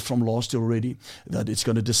prophesying it from last year already, that it's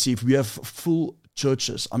going to deceive. We have full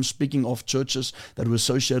churches. I'm speaking of churches that were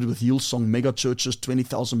associated with Hillsong, mega churches,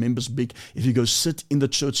 20,000 members big. If you go sit in the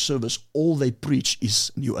church service, all they preach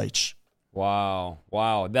is New Age. Wow.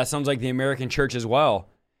 That sounds like the American church as well.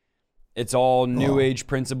 It's all New Age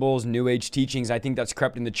principles, New Age teachings. I think that's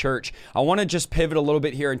crept in the church. I want to just pivot a little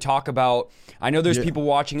bit here and talk about, I know there's people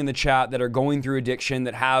watching in the chat that are going through addiction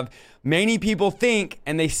that have, many people think,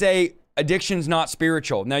 and they say addiction's not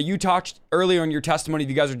spiritual. Now, you talked earlier in your testimony, if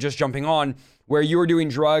you guys are just jumping on, where you were doing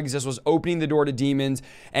drugs. This was opening the door to demons.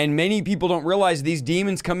 And many people don't realize these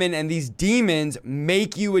demons come in and these demons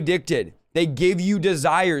make you addicted. They give you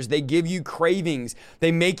desires. They give you cravings.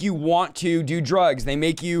 They make you want to do drugs.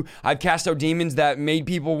 I've cast out demons that made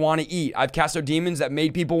people want to eat. I've cast out demons that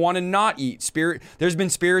made people want to not eat. There's been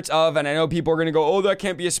spirits of, and I know people are going to go, oh, that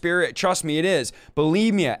can't be a spirit. Trust me, it is.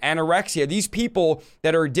 Bulimia, anorexia, these people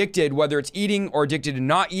that are addicted, whether it's eating or addicted to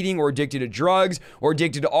not eating or addicted to drugs or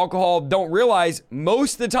addicted to alcohol, don't realize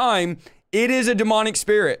most of the time it is a demonic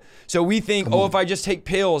spirit. So we think, if I just take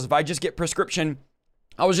pills, if I just get prescription.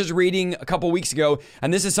 I was just reading a couple weeks ago,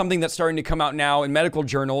 and this is something that's starting to come out now in medical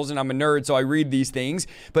journals, and I'm a nerd, so I read these things.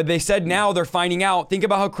 But they said now they're finding out, think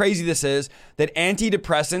about how crazy this is, that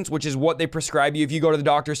antidepressants, which is what they prescribe you, if you go to the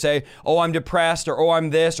doctor, say, oh, I'm depressed, or oh,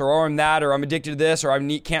 I'm this, or oh, I'm that, or I'm addicted to this, or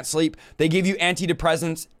I can't sleep. They give you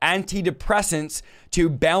antidepressants to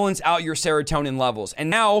balance out your serotonin levels. And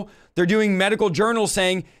now they're doing medical journals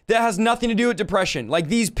saying that has nothing to do with depression. Like,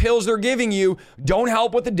 these pills they're giving you don't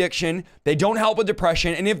help with addiction. They don't help with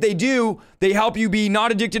depression. And if they do, they help you be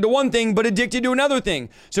not addicted to one thing, but addicted to another thing.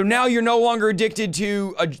 So now you're no longer addicted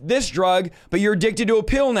to this drug, but you're addicted to a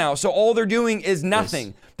pill now. So all they're doing is nothing.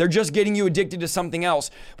 Yes. They're just getting you addicted to something else.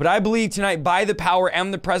 But I believe tonight, by the power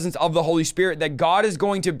and the presence of the Holy Spirit, that God is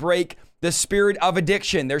going to break the spirit of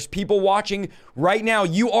addiction. There's people watching right now.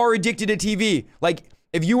 You are addicted to TV. Like,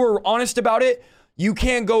 if you were honest about it, you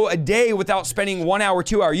can't go a day without spending 1 hour,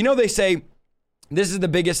 2 hours. You know, they say this is the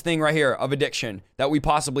biggest thing right here of addiction that we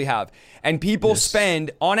possibly have. And people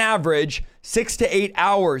spend, on average, 6 to 8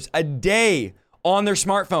 hours a day on their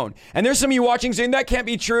smartphone. And there's some of you watching saying that can't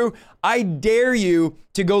be true. I dare you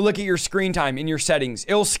to go look at your screen time in your settings.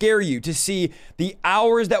 It'll scare you to see the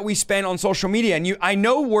hours that we spend on social media. And I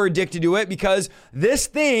know we're addicted to it because this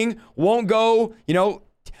thing won't go,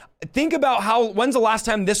 think about when's the last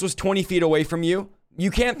time this was 20 feet away from you? You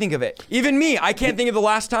can't think of it. Even me, I can't think of the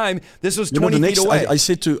last time this was 20 feet away. I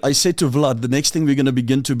said to Vlad, the next thing we're going to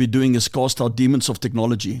begin to be doing is cast out demons of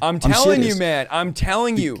technology. I'm telling you, man. I'm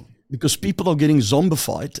telling you. Because people are getting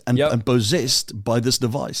zombified and possessed by this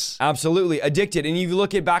device. Absolutely. Addicted. And if you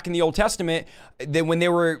look at back in the Old Testament, when they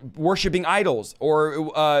were worshiping idols,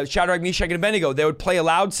 or Shadrach, Meshach, and Abednego, they would play a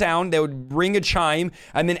loud sound, they would ring a chime,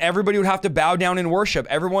 and then everybody would have to bow down and worship.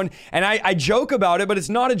 Everyone, and I joke about it, but it's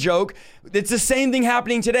not a joke. It's the same thing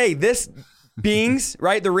happening today. This bings,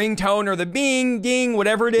 right? The ringtone or the bing, ding,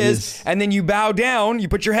 whatever it is. And then you bow down, you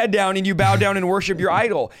put your head down and you bow down and worship your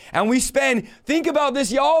idol. And we spend, think about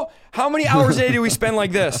this, y'all. How many hours a day do we spend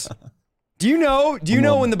like this? Do you know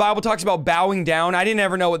when the Bible talks about bowing down? I didn't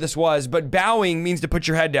ever know what this was, but bowing means to put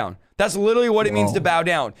your head down. That's literally what it means to bow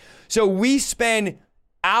down. So we spend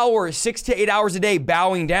hours, 6 to 8 hours a day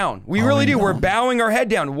bowing down. We really do. We're bowing our head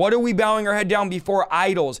down. What are we bowing our head down before?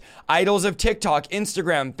 Idols. Idols of TikTok,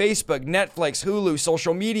 Instagram, Facebook, Netflix, Hulu,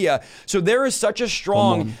 social media. So there is such a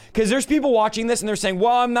strong, because there's people watching this and they're saying,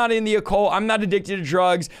 well, I'm not in the occult. I'm not addicted to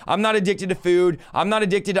drugs. I'm not addicted to food. I'm not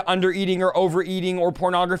addicted to undereating or overeating or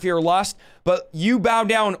pornography or lust. But you bow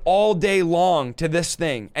down all day long to this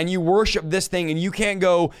thing and you worship this thing, and you can't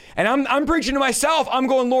go, and I'm preaching to myself. I'm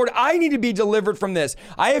going, Lord, I need to be delivered from this.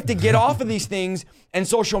 I have to get off of these things and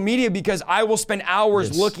social media because I will spend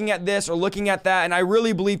hours looking at this or looking at that. And I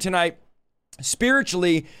really believe tonight,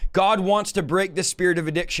 spiritually, God wants to break the spirit of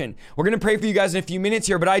addiction. We're going to pray for you guys in a few minutes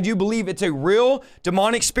here, but I do believe it's a real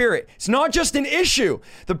demonic spirit. It's not just an issue.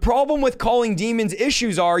 The problem with calling demons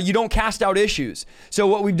issues are you don't cast out issues. So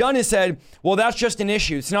what we've done is said, well, that's just an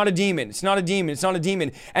issue. It's not a demon. It's not a demon. It's not a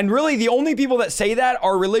demon. And really, the only people that say that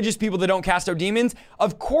are religious people that don't cast out demons.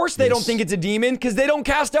 Of course, they don't think it's a demon because they don't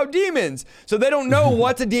cast out demons. So they don't know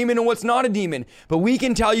what's a demon and what's not a demon. But we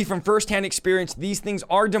can tell you from firsthand experience, these things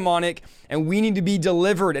are demonic, and and we need to be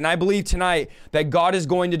delivered. And I believe tonight that God is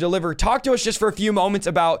going to deliver. Talk to us just for a few moments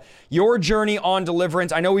about your journey on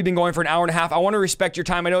deliverance. I know we've been going for an hour and a half. I want to respect your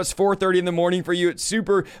time. I know it's 4:30 in the morning for you. It's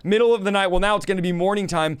super middle of the night. Well, now it's going to be morning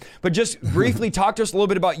time. But just briefly talk to us a little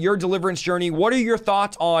bit about your deliverance journey. What are your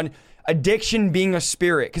thoughts on addiction being a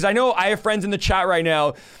spirit? Because I know I have friends in the chat right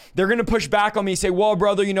now. They're going to push back on me, say, well,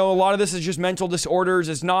 brother, a lot of this is just mental disorders.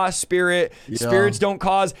 It's not a spirit. Yeah. Spirits don't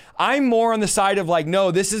cause. I'm more on the side of like,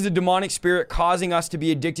 no, this is a demonic spirit causing us to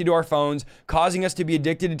be addicted to our phones, causing us to be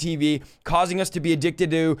addicted to TV, causing us to be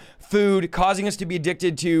addicted to food, causing us to be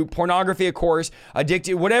addicted to pornography, of course,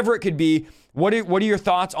 addicted, whatever it could be. What are your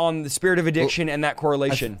thoughts on the spirit of addiction and that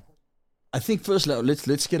correlation? I think first,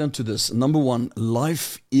 let's get into this. Number one,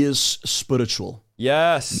 life is spiritual.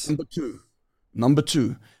 Yes. Number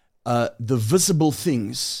two, the visible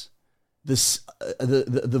things,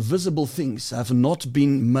 the visible things have not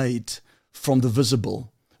been made from the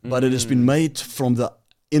visible, but it has been made from the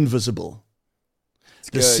invisible.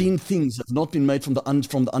 The seen things have not been made from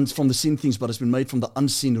the seen things, but has been made from the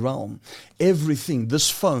unseen realm. Everything, this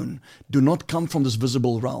phone, do not come from this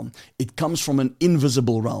visible realm. It comes from an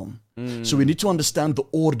invisible realm. So we need to understand the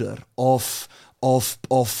order of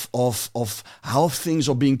how things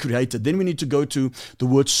are being created. Then we need to go to the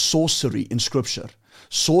word sorcery in Scripture.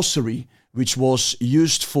 Sorcery, which was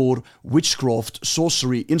used for witchcraft,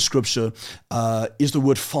 sorcery in Scripture, is the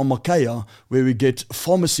word pharmakeia, where we get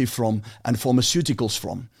pharmacy from and pharmaceuticals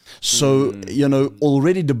from. So,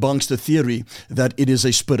 already debunks the theory that it is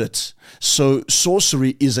a spirit. So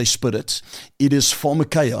sorcery is a spirit. It is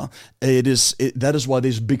pharmakeia. That is why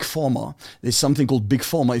there's Big Pharma. There's something called Big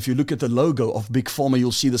Pharma. If you look at the logo of Big Pharma,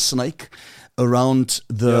 you'll see the snake around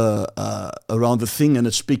the thing, and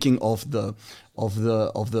it's speaking of the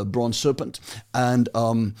bronze serpent. And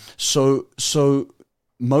so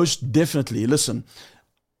most definitely, listen,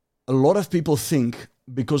 a lot of people think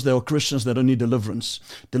because they are Christians they don't need deliverance.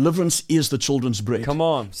 Deliverance is the children's bread. Come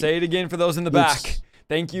on, say it again for those in the back.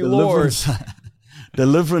 Thank you, Lord.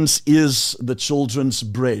 Deliverance is the children's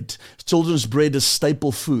bread. Children's bread is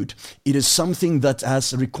staple food. It is something that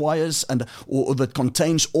requires or that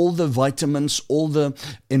contains all the vitamins, all the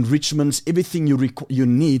enrichments, everything you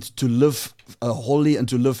need to live holy and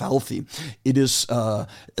to live healthy. It is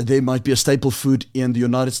there might be a staple food in the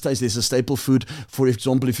United States. There's a staple food, for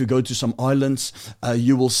example, if you go to some islands,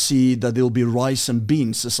 you will see that there will be rice and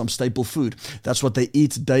beans as some staple food. That's what they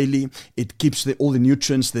eat daily. It keeps all the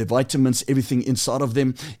nutrients, the vitamins, everything inside of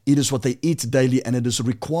them. It is what they eat daily, and it is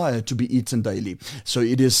required to be eaten daily. So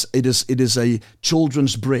it is a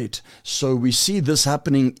children's bread. So we see this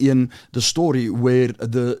happening in the story where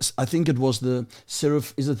I think it was the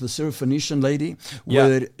Syrophoenician lady,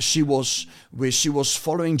 where she was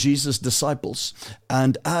following Jesus' disciples,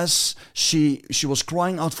 and as she was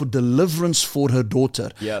crying out for deliverance for her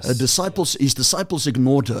daughter, his disciples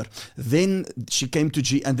ignored her. Then she came to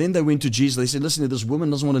Jesus, and then they went to Jesus. They said, listen, this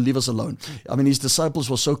woman doesn't want to leave us alone. I mean, his disciples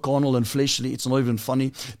were so carnal and fleshly, it's not even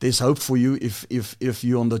funny. There's hope for you if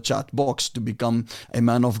you're on the chat box to become a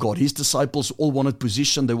man of God. His disciples all wanted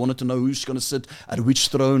position. They wanted to know who's going to sit at which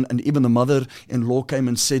throne, and even the mother-in-law came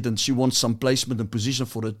and said, and she wants some placement and position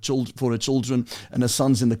for her children and her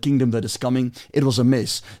sons in the kingdom that is coming. It was a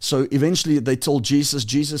mess. So eventually they told Jesus.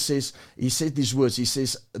 Jesus says, he said these words. He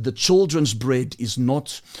says, the children's bread is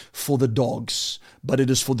not for the dogs, but it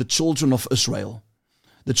is for the children of Israel.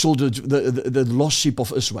 The children, the lost sheep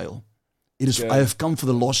of Israel. It is. I have come for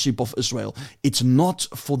the lost sheep of Israel. It's not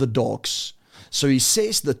for the dogs. So he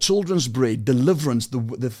says the children's bread, deliverance,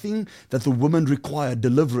 the thing that the woman required,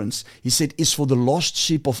 deliverance, he said, is for the lost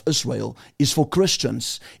sheep of Israel, is for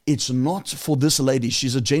Christians. It's not for this lady.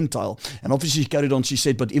 She's a Gentile. And obviously she carried on. She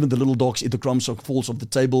said, but even the little dogs eat the crumbs or falls off the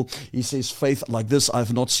table. He says, faith like this, I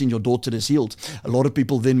have not seen your daughter is healed. A lot of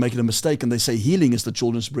people then make a mistake and they say healing is the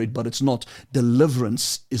children's bread, but it's not.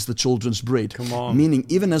 Deliverance is the children's bread. Come on. Meaning,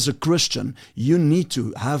 even as a Christian, you need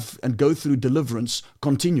to have and go through deliverance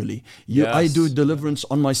continually. I do deliverance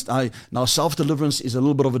on my now self-deliverance is a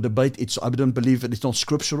little bit of a debate. I don't believe it's not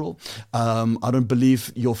scriptural. I don't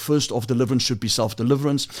believe your first of deliverance should be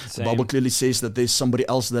self-deliverance. The Bible clearly says that there's somebody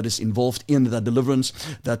else that is involved in that deliverance,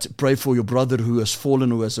 that pray for your brother who has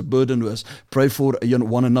fallen, who has a burden, pray for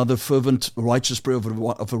one another. Fervent righteous prayer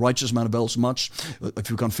of a righteous man avails much.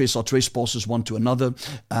 If you confess our trespasses one to another,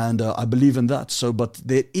 and I believe in that. So but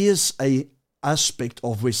there is a aspect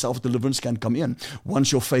of where self-deliverance can come in.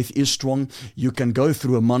 Once your faith is strong, you can go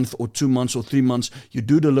through a month or 2 months or 3 months. You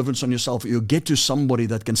do deliverance on yourself. You get to somebody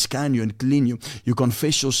that can scan you and clean you. You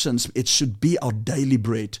confess your sins. It should be our daily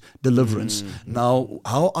bread, deliverance. Now,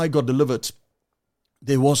 how I got delivered,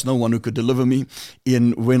 There was no one who could deliver me.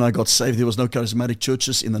 When I got saved, there was no charismatic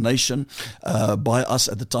churches in the nation. By us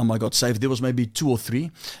at the time I got saved, there was maybe 2 or 3,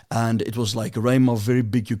 and it was like Rhema, very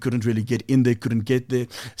big. You couldn't really get in there, couldn't get there.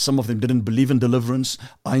 Some of them didn't believe in deliverance.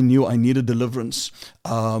 I knew I needed deliverance.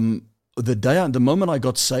 The moment I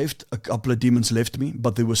got saved, a couple of demons left me,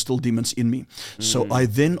 but there were still demons in me. So I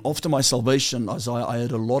then, after my salvation, I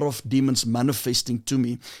had a lot of demons manifesting to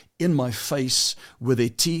me in my face with their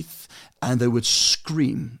teeth, and they would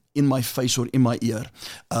scream in my face or in my ear.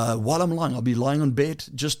 While I'm lying, I'll be lying on bed,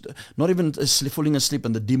 just not even falling asleep,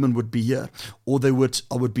 and the demon would be here. Or I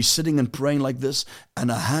would be sitting and praying like this,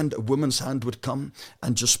 and a woman's hand would come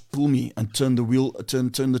and just pull me and turn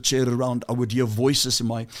the chair around. I would hear voices in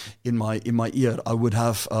my ear. I would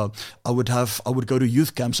go to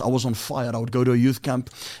youth camps. I was on fire. I would go to a youth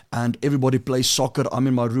camp, and everybody plays soccer. I'm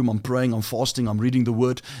in my room. I'm praying. I'm fasting. I'm reading the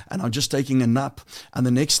word, and I'm just taking a nap. And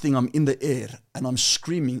the next thing, I'm in the air, and I'm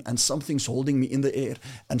screaming, and something's holding me in the air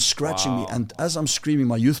and scratching me. And as I'm screaming,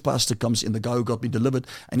 my youth pastor comes in, the guy who got me delivered,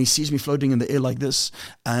 and he sees me floating in the air like this,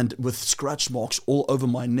 and with scratch marks all over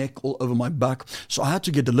my neck, all over my back. So I had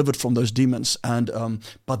to get delivered from those demons, and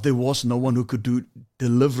but there was no one who could do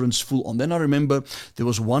deliverance full on. Then I remember there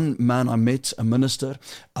was one man I met, a minister.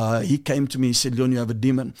 He came to me, he said, "Leon, you have a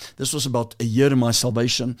demon." This was about a year in my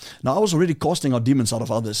salvation. Now I was already casting out demons out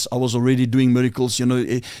of others. I was already doing miracles.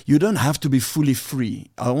 You don't have to be fully free.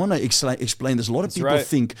 I want to explain this. A lot of people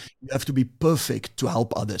think you have to be perfect to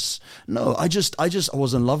help others. No, I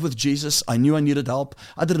was in love with Jesus. I knew I needed help.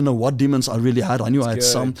 I didn't know what demons I really had. I knew I had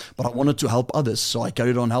some, but I wanted to help others. So I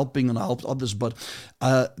carried on helping, and I helped others. But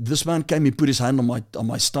this man came, he put his hand on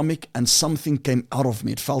my stomach, and something came out of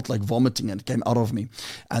me. It felt like vomiting, and it came out of me.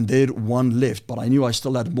 And there one left, but I knew I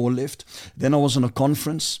still had more left. Then I was in a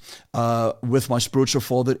conference with my spiritual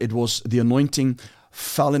father. It was the anointing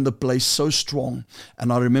fell in the place so strong,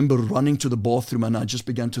 and I remember running to the bathroom, and I just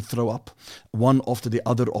began to throw up, one after the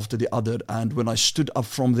other. And when I stood up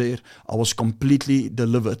from there, I was completely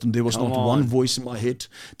delivered, and there was not one voice in my head.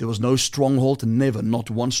 There was no stronghold, never, not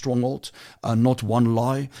one stronghold, not one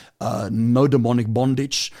lie, no demonic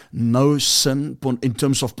bondage, no sin in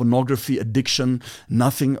terms of pornography, addiction,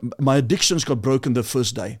 nothing. My addictions got broken the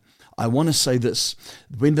first day. I want to say this: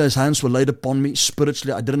 when those hands were laid upon me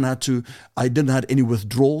spiritually, I didn't have any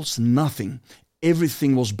withdrawals, nothing.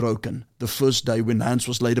 Everything was broken the first day when hands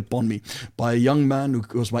was laid upon me by a young man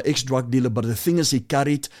who was my ex-drug dealer. But the thing is, he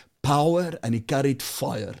carried power and he carried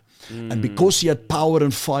fire. And because he had power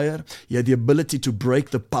and fire, he had the ability to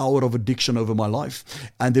break the power of addiction over my life.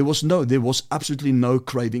 And there was absolutely no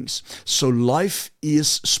cravings. So life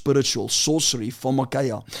is spiritual. Sorcery,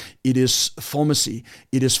 pharmakeia, it is pharmacy,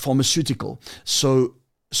 it is pharmaceutical. So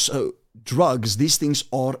drugs, these things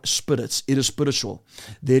are spirits. It is spiritual.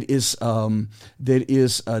 There is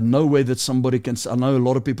no way that somebody can. I know a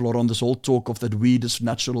lot of people are on this whole talk of that weed is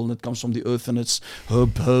natural and it comes from the earth and it's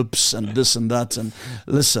herbs and this and that. And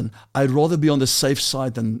listen, I'd rather be on the safe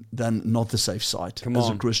side than not the safe side as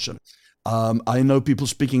a Christian. I know people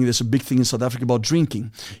speaking, there's a big thing in South Africa about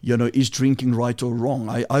drinking. Is drinking right or wrong?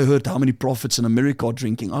 I heard how many prophets in America are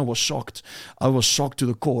drinking. I was shocked. To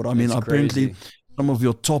the core. I mean, apparently some of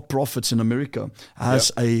your top prophets in America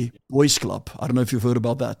has a boys club. I don't know if you've heard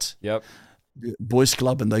about that. Yep. Boys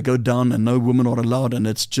club, and they go down and no women are allowed, and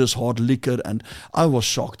it's just hard liquor. And I was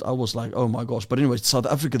shocked. I was like, oh my gosh. But anyway, South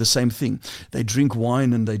Africa, the same thing. They drink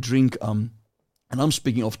wine and they drink and I'm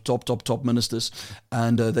speaking of top ministers,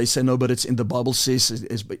 and they say, no, but it's in the Bible says,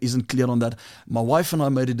 isn't clear on that. My wife and I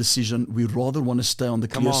made a decision. We rather want to stay on the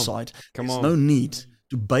clear side. There's no need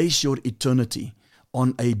to base your eternity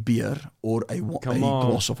on a beer or a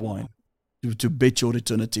glass of wine. To bet your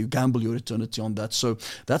eternity, gamble your eternity on that. So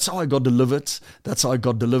that's how I got delivered.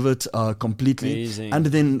 Completely. Amazing. And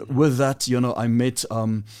then with that, I met,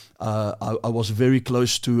 I was very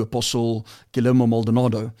close to Apostle Guillermo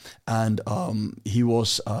Maldonado, and he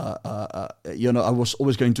was, I was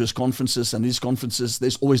always going to his conferences, and his conferences,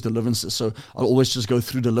 there's always deliverances. So I'll always just go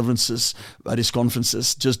through deliverances at his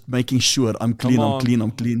conferences, just making sure I'm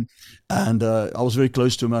clean. And I was very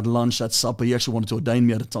close to him at lunch, at supper. He actually wanted to ordain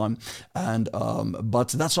me at the time. And but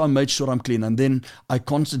that's how I made sure I'm clean. And then I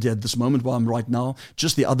constantly, at this moment where I'm right now,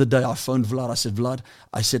 just the other day I phoned Vlad. I said, Vlad,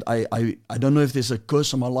 I don't know if there's a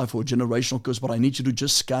curse on my life or a generational curse, but I need you to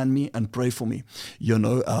just scan me and pray for me.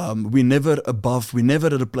 We're never at a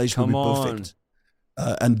place where we're perfect.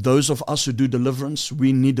 And those of us who do deliverance,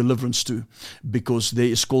 we need deliverance too, because there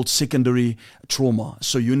is called secondary trauma.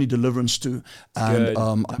 So you need deliverance too. And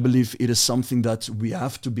I believe it is something that we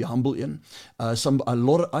have to be humble in. I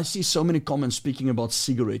see so many comments speaking about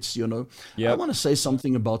cigarettes, I want to say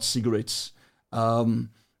something about cigarettes.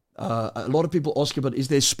 A lot of people ask about, is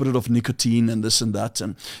there a spirit of nicotine and this and that?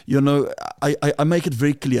 And, I make it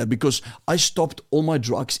very clear, because I stopped all my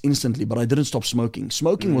drugs instantly, but I didn't stop smoking.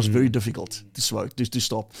 Smoking was very difficult to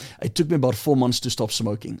stop. It took me about 4 months to stop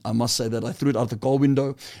smoking. I must say that I threw it out the car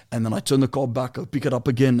window, and then I turned the car back, I pick it up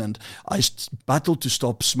again, and I battled to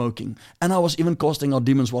stop smoking. And I was even casting out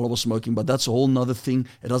demons while I was smoking, but that's a whole nother thing.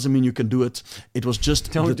 It doesn't mean you can do it. It was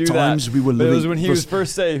just the times we were living. It was when he was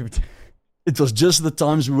first saved. It was just the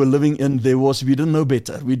times we were living in. We didn't know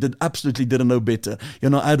better. We absolutely didn't know better.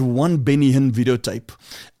 I had one Benny Hinn videotape,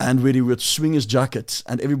 and where he would swing his jacket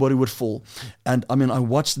and everybody would fall. And I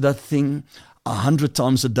watched that thing 100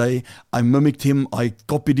 times a day. I mimicked him. I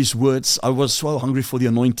copied his words. I was so hungry for the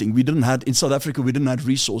anointing. In South Africa, we didn't have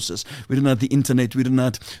resources. We didn't have the internet. We didn't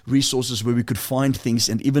have resources where we could find things.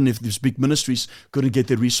 And even if these big ministries couldn't get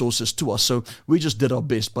their resources to us. So we just did our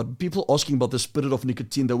best. But people asking about the spirit of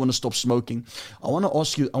nicotine, they want to stop smoking. I want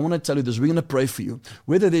to tell you this. We're going to pray for you.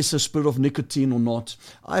 Whether there's a spirit of nicotine or not,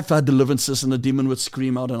 I've had deliverances and a demon would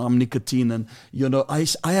scream out and I'm nicotine. And, I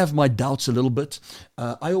have my doubts a little bit.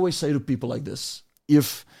 I always say to people like this: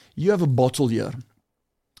 if you have a bottle here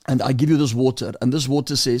and I give you this water, and this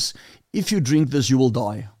water says, if you drink this, you will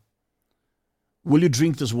die, will you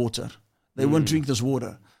drink this water? They won't drink this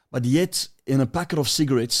water. But yet, in a packet of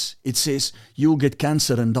cigarettes, it says, you will get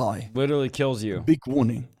cancer and die. Literally kills you. Big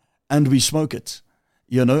warning. And we smoke it,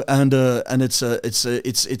 and it's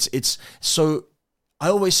so I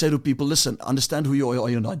always say to people, listen, understand who you are,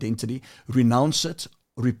 your identity, renounce it,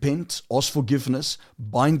 repent, ask forgiveness,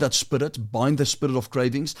 bind the spirit of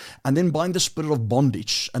cravings, and then bind the spirit of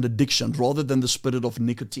bondage and addiction rather than the spirit of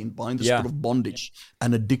nicotine. Bind the spirit of bondage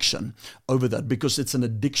and addiction over that, because it's an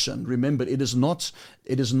addiction. Remember, it is not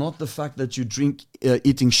the fact that you drink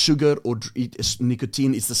eating sugar or eat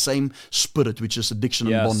nicotine. It's the same spirit, which is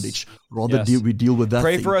addiction and bondage. Rather we deal with that.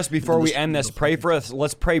 Pray thing. for us before we end this. Pray for us.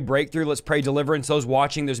 Let's pray breakthrough. Let's pray deliverance. Those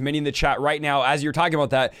watching, there's many in the chat right now. As you're talking about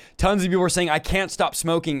that, tons of people are saying, I can't stop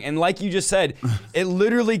smoking. And like you just said, it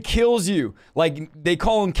literally kills you. Like they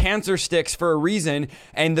call them cancer sticks for a reason.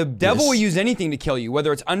 And the devil will use anything to kill you,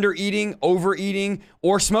 whether it's under eating, overeating,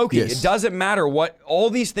 or smoking. It doesn't matter what. All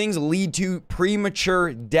these things lead to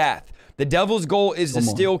premature death. The devil's goal is to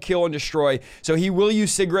steal, kill, and destroy. So he will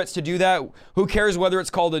use cigarettes to do that. Who cares whether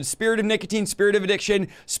it's called a spirit of nicotine, spirit of addiction,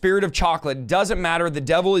 spirit of chocolate? It doesn't matter. The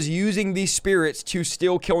devil is using these spirits to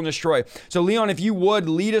steal, kill, and destroy. So Leon, if you would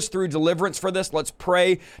lead us through deliverance for this, let's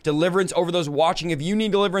pray deliverance over those watching. If you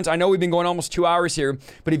need deliverance, I know we've been going almost 2 hours here,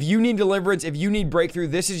 but if you need deliverance, if you need breakthrough,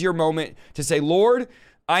 this is your moment to say, Lord,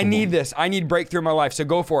 I need this. I need breakthrough in my life. So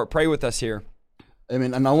go for it. Pray with us here.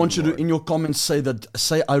 Amen. And I want you to, in your comments,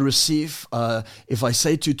 say I receive. If I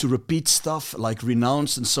say to repeat stuff like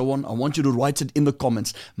renounce and so on, I want you to write it in the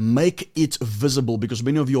comments. Make it visible, because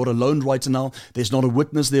many of you are alone right now. There's not a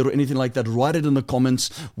witness there or anything like that. Write it in the comments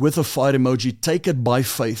with a fire emoji. Take it by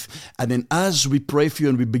faith. And then as we pray for you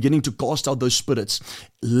and we're beginning to cast out those spirits,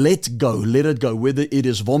 let it go, whether it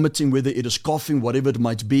is vomiting, whether it is coughing, whatever it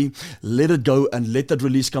might be, let it go and let that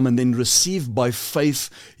release come, and then receive by faith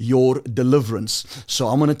your deliverance. So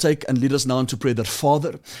I'm going to take and lead us now into prayer that,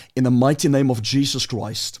 Father, in the mighty name of Jesus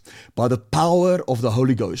Christ, by the power of the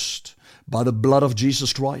Holy Ghost, by the blood of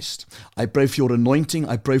Jesus Christ, I pray for your anointing.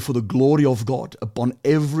 I pray for the glory of God upon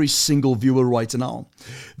every single viewer right now.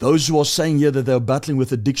 Those who are saying here that they're battling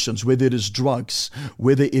with addictions, whether it is drugs,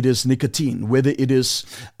 whether it is nicotine, whether it is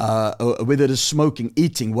smoking,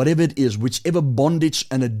 eating, whatever it is, whichever bondage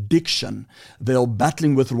and addiction they are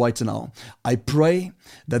battling with right now, I pray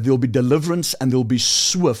that there will be deliverance, and there will be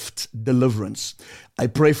swift deliverance. I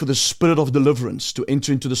pray for the spirit of deliverance to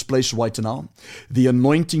enter into this place right now. The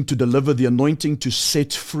anointing to deliver, the anointing to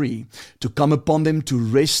set free, to come upon them, to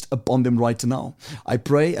rest upon them right now. I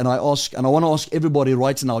pray and I ask, and I want to ask everybody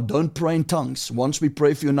right now, don't pray in tongues. Once we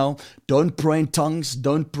pray for you now, don't pray in tongues,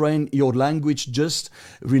 don't pray in your language, just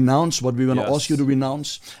renounce what we want to ask you to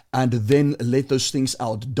renounce, and then let those things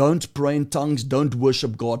out. Don't pray in tongues, don't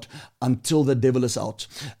worship God until the devil is out.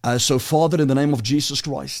 So Father, in the name of Jesus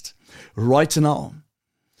Christ, right now,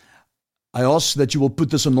 I ask that you will put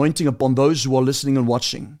this anointing upon those who are listening and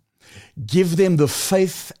watching. Give them the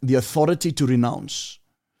faith, the authority to renounce.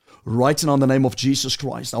 Right now, in the name of Jesus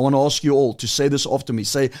Christ, I want to ask you all to say this after me.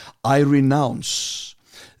 Say, I renounce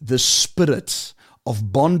the spirit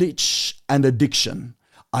of bondage and addiction.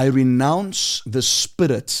 I renounce the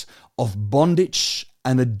spirit of bondage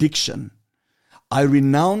and addiction. I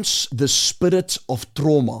renounce the spirit of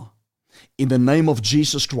trauma in the name of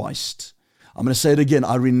Jesus Christ. I'm going to say it again.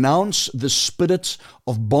 I renounce the spirit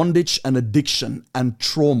of bondage and addiction and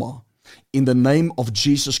trauma in the name of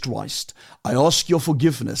Jesus Christ. I ask your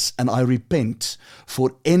forgiveness and I repent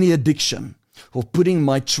for any addiction, for putting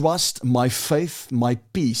my trust, my faith, my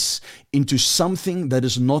peace into something that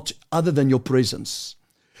is not other than your presence.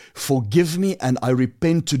 Forgive me and I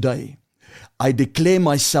repent today. I declare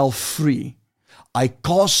myself free. I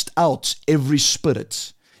cast out every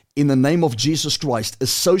spirit in the name of Jesus Christ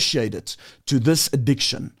associated to this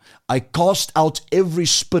addiction. I cast out every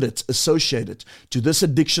spirit associated to this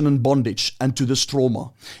addiction and bondage and to this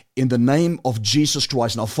trauma in the name of Jesus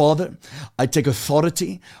Christ. Now, Father, I take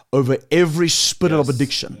authority over every spirit of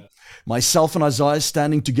addiction. Myself and Isaiah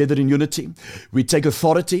standing together in unity. We take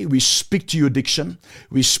authority. We speak to your addiction.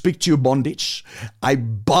 We speak to your bondage. I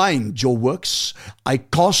bind your works. I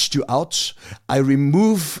cast you out. I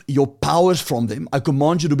remove your powers from them. I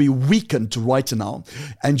command you to be weakened right now.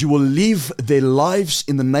 And you will live their lives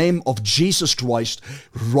in the name of Jesus Christ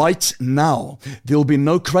right now. There will be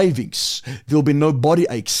no cravings. There will be no body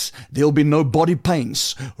aches. There will be no body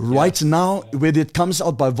pains. Right now, whether it comes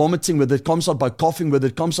out by vomiting, whether it comes out by coughing, whether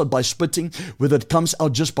it comes out by spitting, whether it comes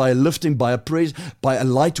out just by a lifting, by a praise, by a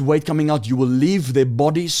light weight coming out, you will leave their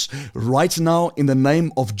bodies right now in the name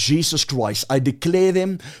of Jesus Christ. I declare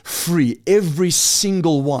them free. Every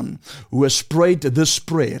single one who has prayed this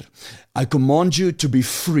prayer, I command you to be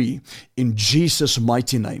free in Jesus'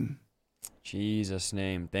 mighty name. Jesus'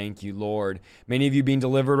 name. Thank you, Lord. Many of you being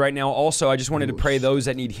delivered right now. Also, I just wanted to pray those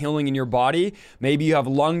that need healing in your body. Maybe you have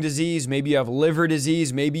lung disease. Maybe you have liver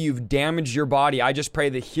disease. Maybe you've damaged your body. I just pray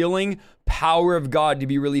the healing power of God to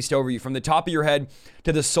be released over you. From the top of your head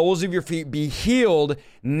to the soles of your feet, be healed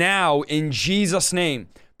now in Jesus' name.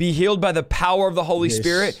 Be healed by the power of the Holy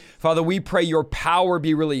Spirit. Father, we pray your power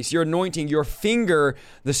be released, your anointing, your finger,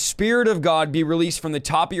 the Spirit of God be released from the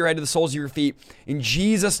top of your head to the soles of your feet. In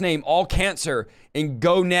Jesus' name, all cancer, and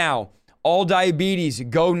go now. All diabetes,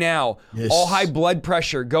 go now. All high blood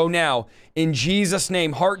pressure, go now. In Jesus'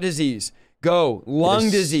 name, heart disease, go. Lung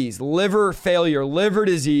disease, liver failure, liver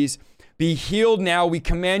disease, be healed now. We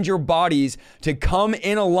command your bodies to come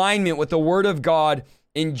in alignment with the Word of God.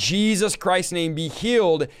 In Jesus Christ's name, be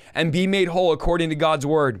healed and be made whole according to God's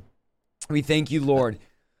word. We thank you, Lord.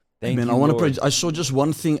 Thank Amen. you, I want to Lord. pray. I saw just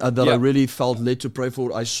one thing that I really felt led to pray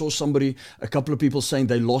for. I saw a couple of people saying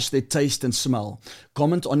they lost their taste and smell.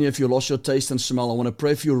 Comment on you if you lost your taste and smell. I want to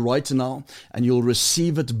pray for you right now, and you'll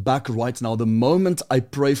receive it back right now. The moment I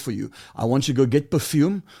pray for you, I want you to go get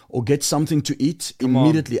perfume or get something to eat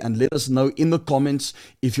immediately and let us know in the comments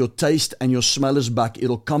if your taste and your smell is back.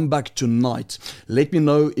 It'll come back tonight. Let me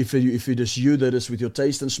know if it is you that is with your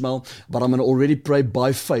taste and smell, but I'm going to already pray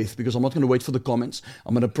by faith because I'm not going to wait for the comments.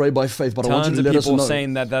 I'm going to pray by faith, but I want you to let us know. Tons of people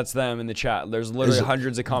saying that that's them in the chat. There's literally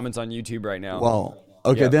hundreds of comments on YouTube right now. Wow.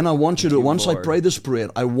 Okay, then I want you to, once I pray this prayer,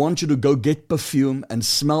 I want you to go get perfume and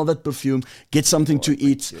smell that perfume, get something to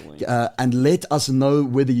eat, and let us know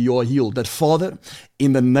whether you are healed. That Father,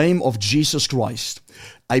 in the name of Jesus Christ,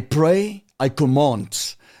 I pray, I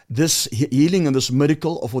command this healing and this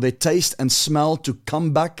miracle for their taste and smell to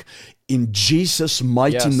come back in Jesus'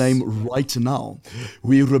 mighty name right now.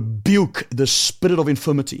 We rebuke the spirit of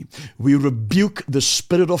infirmity. We rebuke the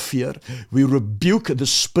spirit of fear. We rebuke the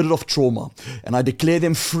spirit of trauma. And I declare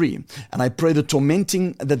them free. And I pray the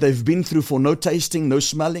tormenting that they've been through for no tasting, no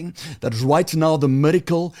smelling, that right now the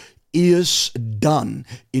miracle is done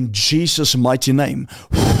in Jesus' mighty name.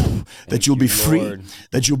 That you'll be free,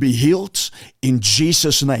 that you'll be healed in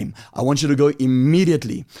Jesus' name. I want you to go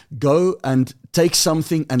immediately. Go and take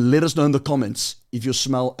something and let us know in the comments if your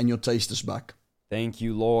smell and your taste is back. Thank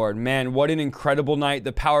you, Lord. Man, what an incredible night.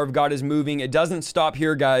 The power of God is moving. It doesn't stop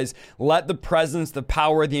here, guys. Let the presence, the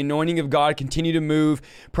power, the anointing of God continue to move.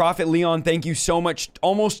 Prophet Leon, thank you so much.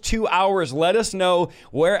 Almost 2 hours. Let us know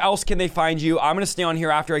where else can they find you. I'm going to stay on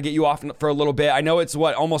here after I get you off for a little bit. I know it's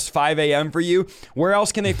almost 5 a.m. for you. Where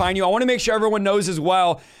else can they find you? I want to make sure everyone knows as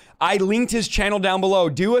well. I linked his channel down below.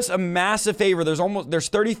 Do us a massive favor. There's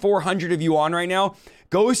 3,400 of you on right now.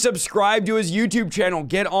 Go subscribe to his YouTube channel.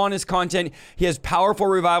 Get on his content. He has powerful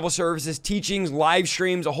revival services, teachings, live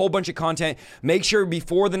streams, a whole bunch of content. Make sure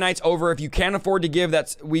before the night's over, if you can't afford to give,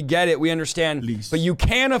 we get it, we understand. Please. But you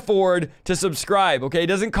can afford to subscribe, okay? It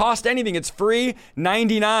doesn't cost anything. It's free,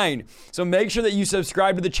 $99. So make sure that you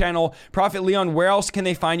subscribe to the channel. Prophet Leon, where else can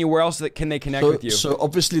they find you? Where else can they connect with you? So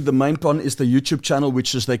obviously the main one is the YouTube channel,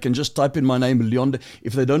 which is they can just type in my name, Leon.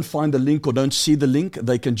 If they don't find the link or don't see the link,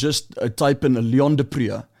 they can just type in Leon Du Preez.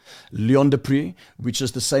 Leon Du Preez, which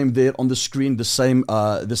is the same there on the screen, the same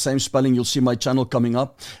spelling. You'll see my channel coming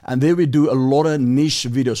up. And there we do a lot of niche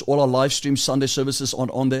videos. All our live stream Sunday services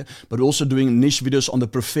on there, but also doing niche videos on the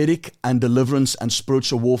prophetic and deliverance and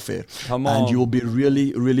spiritual warfare. Come on. And you will be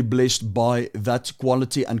really, really blessed by that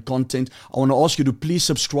quality and content. I want to ask you to please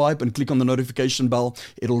subscribe and click on the notification bell.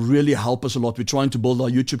 It'll really help us a lot. We're trying to build our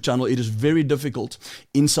YouTube channel. It is very difficult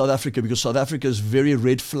in South Africa because South Africa is very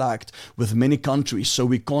red flagged with many countries.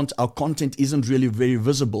 So our content isn't really very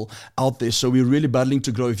visible out there. So we're really battling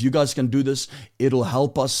to grow. If you guys can do this, it'll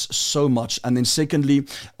help us so much. And then secondly,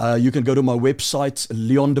 you can go to my website,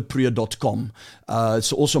 leondupreez.com.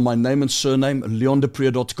 It's also my name and surname,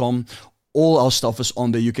 leondupreez.com. All our stuff is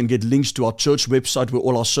on there. You can get links to our church website where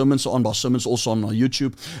all our sermons are on. Our sermons also on our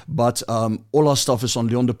YouTube. But all our stuff is on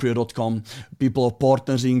leondupreez.com. People are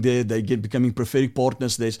partnering there. They becoming prophetic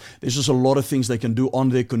partners. There's just a lot of things they can do on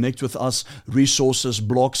there. Connect with us. Resources,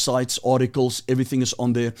 blog sites, articles. Everything is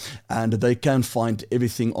on there. And they can find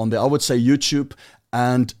everything on there. I would say YouTube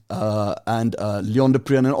and Leon Du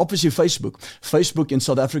Preez, and obviously Facebook. Facebook in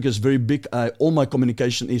South Africa is very big. All my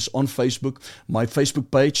communication is on Facebook. My Facebook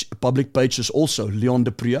page, public page, is also Leon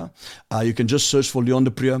Du Preez. You can just search for Leon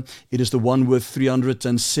Du Preez. It is the one with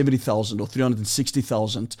 370,000 or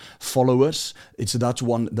 360,000 followers. It's that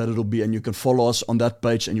one that it'll be, and you can follow us on that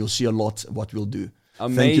page, and you'll see a lot what we'll do.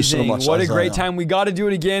 Amazing. Thank you so much, what Isaiah. a great time. We got to do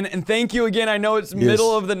it again. And thank you again. I know it's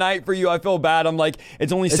middle of the night for you. I feel bad. I'm like,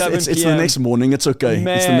 it's only 7 p.m. It's the next morning. It's okay.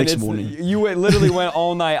 Man, it's the next morning. You literally went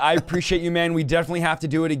all night. I appreciate you, man. We definitely have to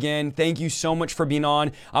do it again. Thank you so much for being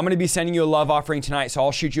on. I'm going to be sending you a love offering tonight, so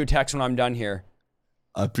I'll shoot you a text when I'm done here.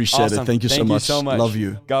 I appreciate it. Thank you so much. Love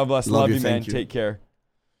you. God bless. Love you, man. Thank you. Take care.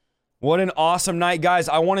 What an awesome night, guys.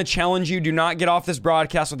 I want to challenge you. Do not get off this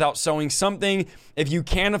broadcast without sowing something. If you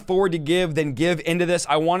can't afford to give, then give into this.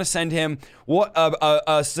 I want to send him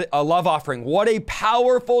a love offering. What a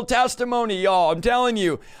powerful testimony, y'all. I'm telling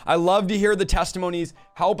you, I love to hear the testimonies.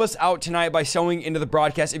 Help us out tonight by sowing into the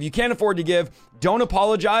broadcast. If you can't afford to give, don't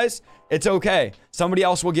apologize. It's okay. Somebody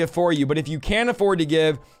else will give for you. But if you can't afford to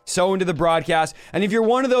give, sow into the broadcast. And if you're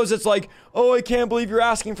one of those that's like, oh, I can't believe you're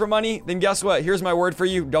asking for money, then guess what? Here's my word for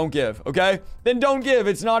you. Don't give, okay? Then don't give.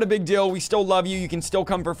 It's not a big deal. We still love you. You can still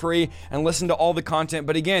come for free and listen to all the content.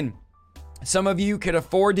 But again, some of you could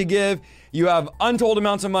afford to give. You have untold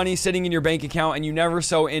amounts of money sitting in your bank account and you never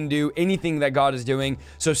sow into anything that God is doing.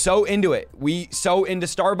 So sow into it. We sow into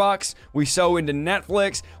Starbucks. We sow into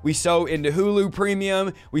Netflix. We sow into Hulu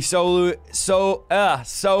Premium. We sow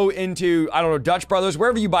into, I don't know, Dutch Brothers,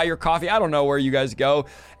 wherever you buy your coffee. I don't know where you guys go.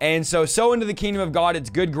 And so sow into the kingdom of God. It's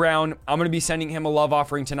good ground. I'm going to be sending him a love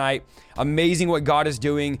offering tonight. Amazing what God is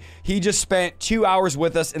doing. He just spent 2 hours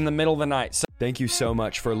with us in the middle of the night. So thank you so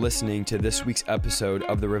much for listening to this week's episode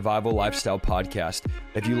of the Revival Lifestyle Podcast.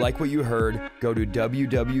 If you like what you heard, go to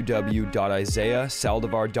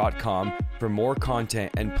www.isaiahsaldivar.com for more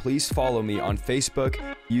content, and please follow me on Facebook,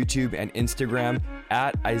 YouTube, and Instagram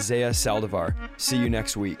at Isaiah Saldivar. See you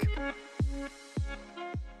next week.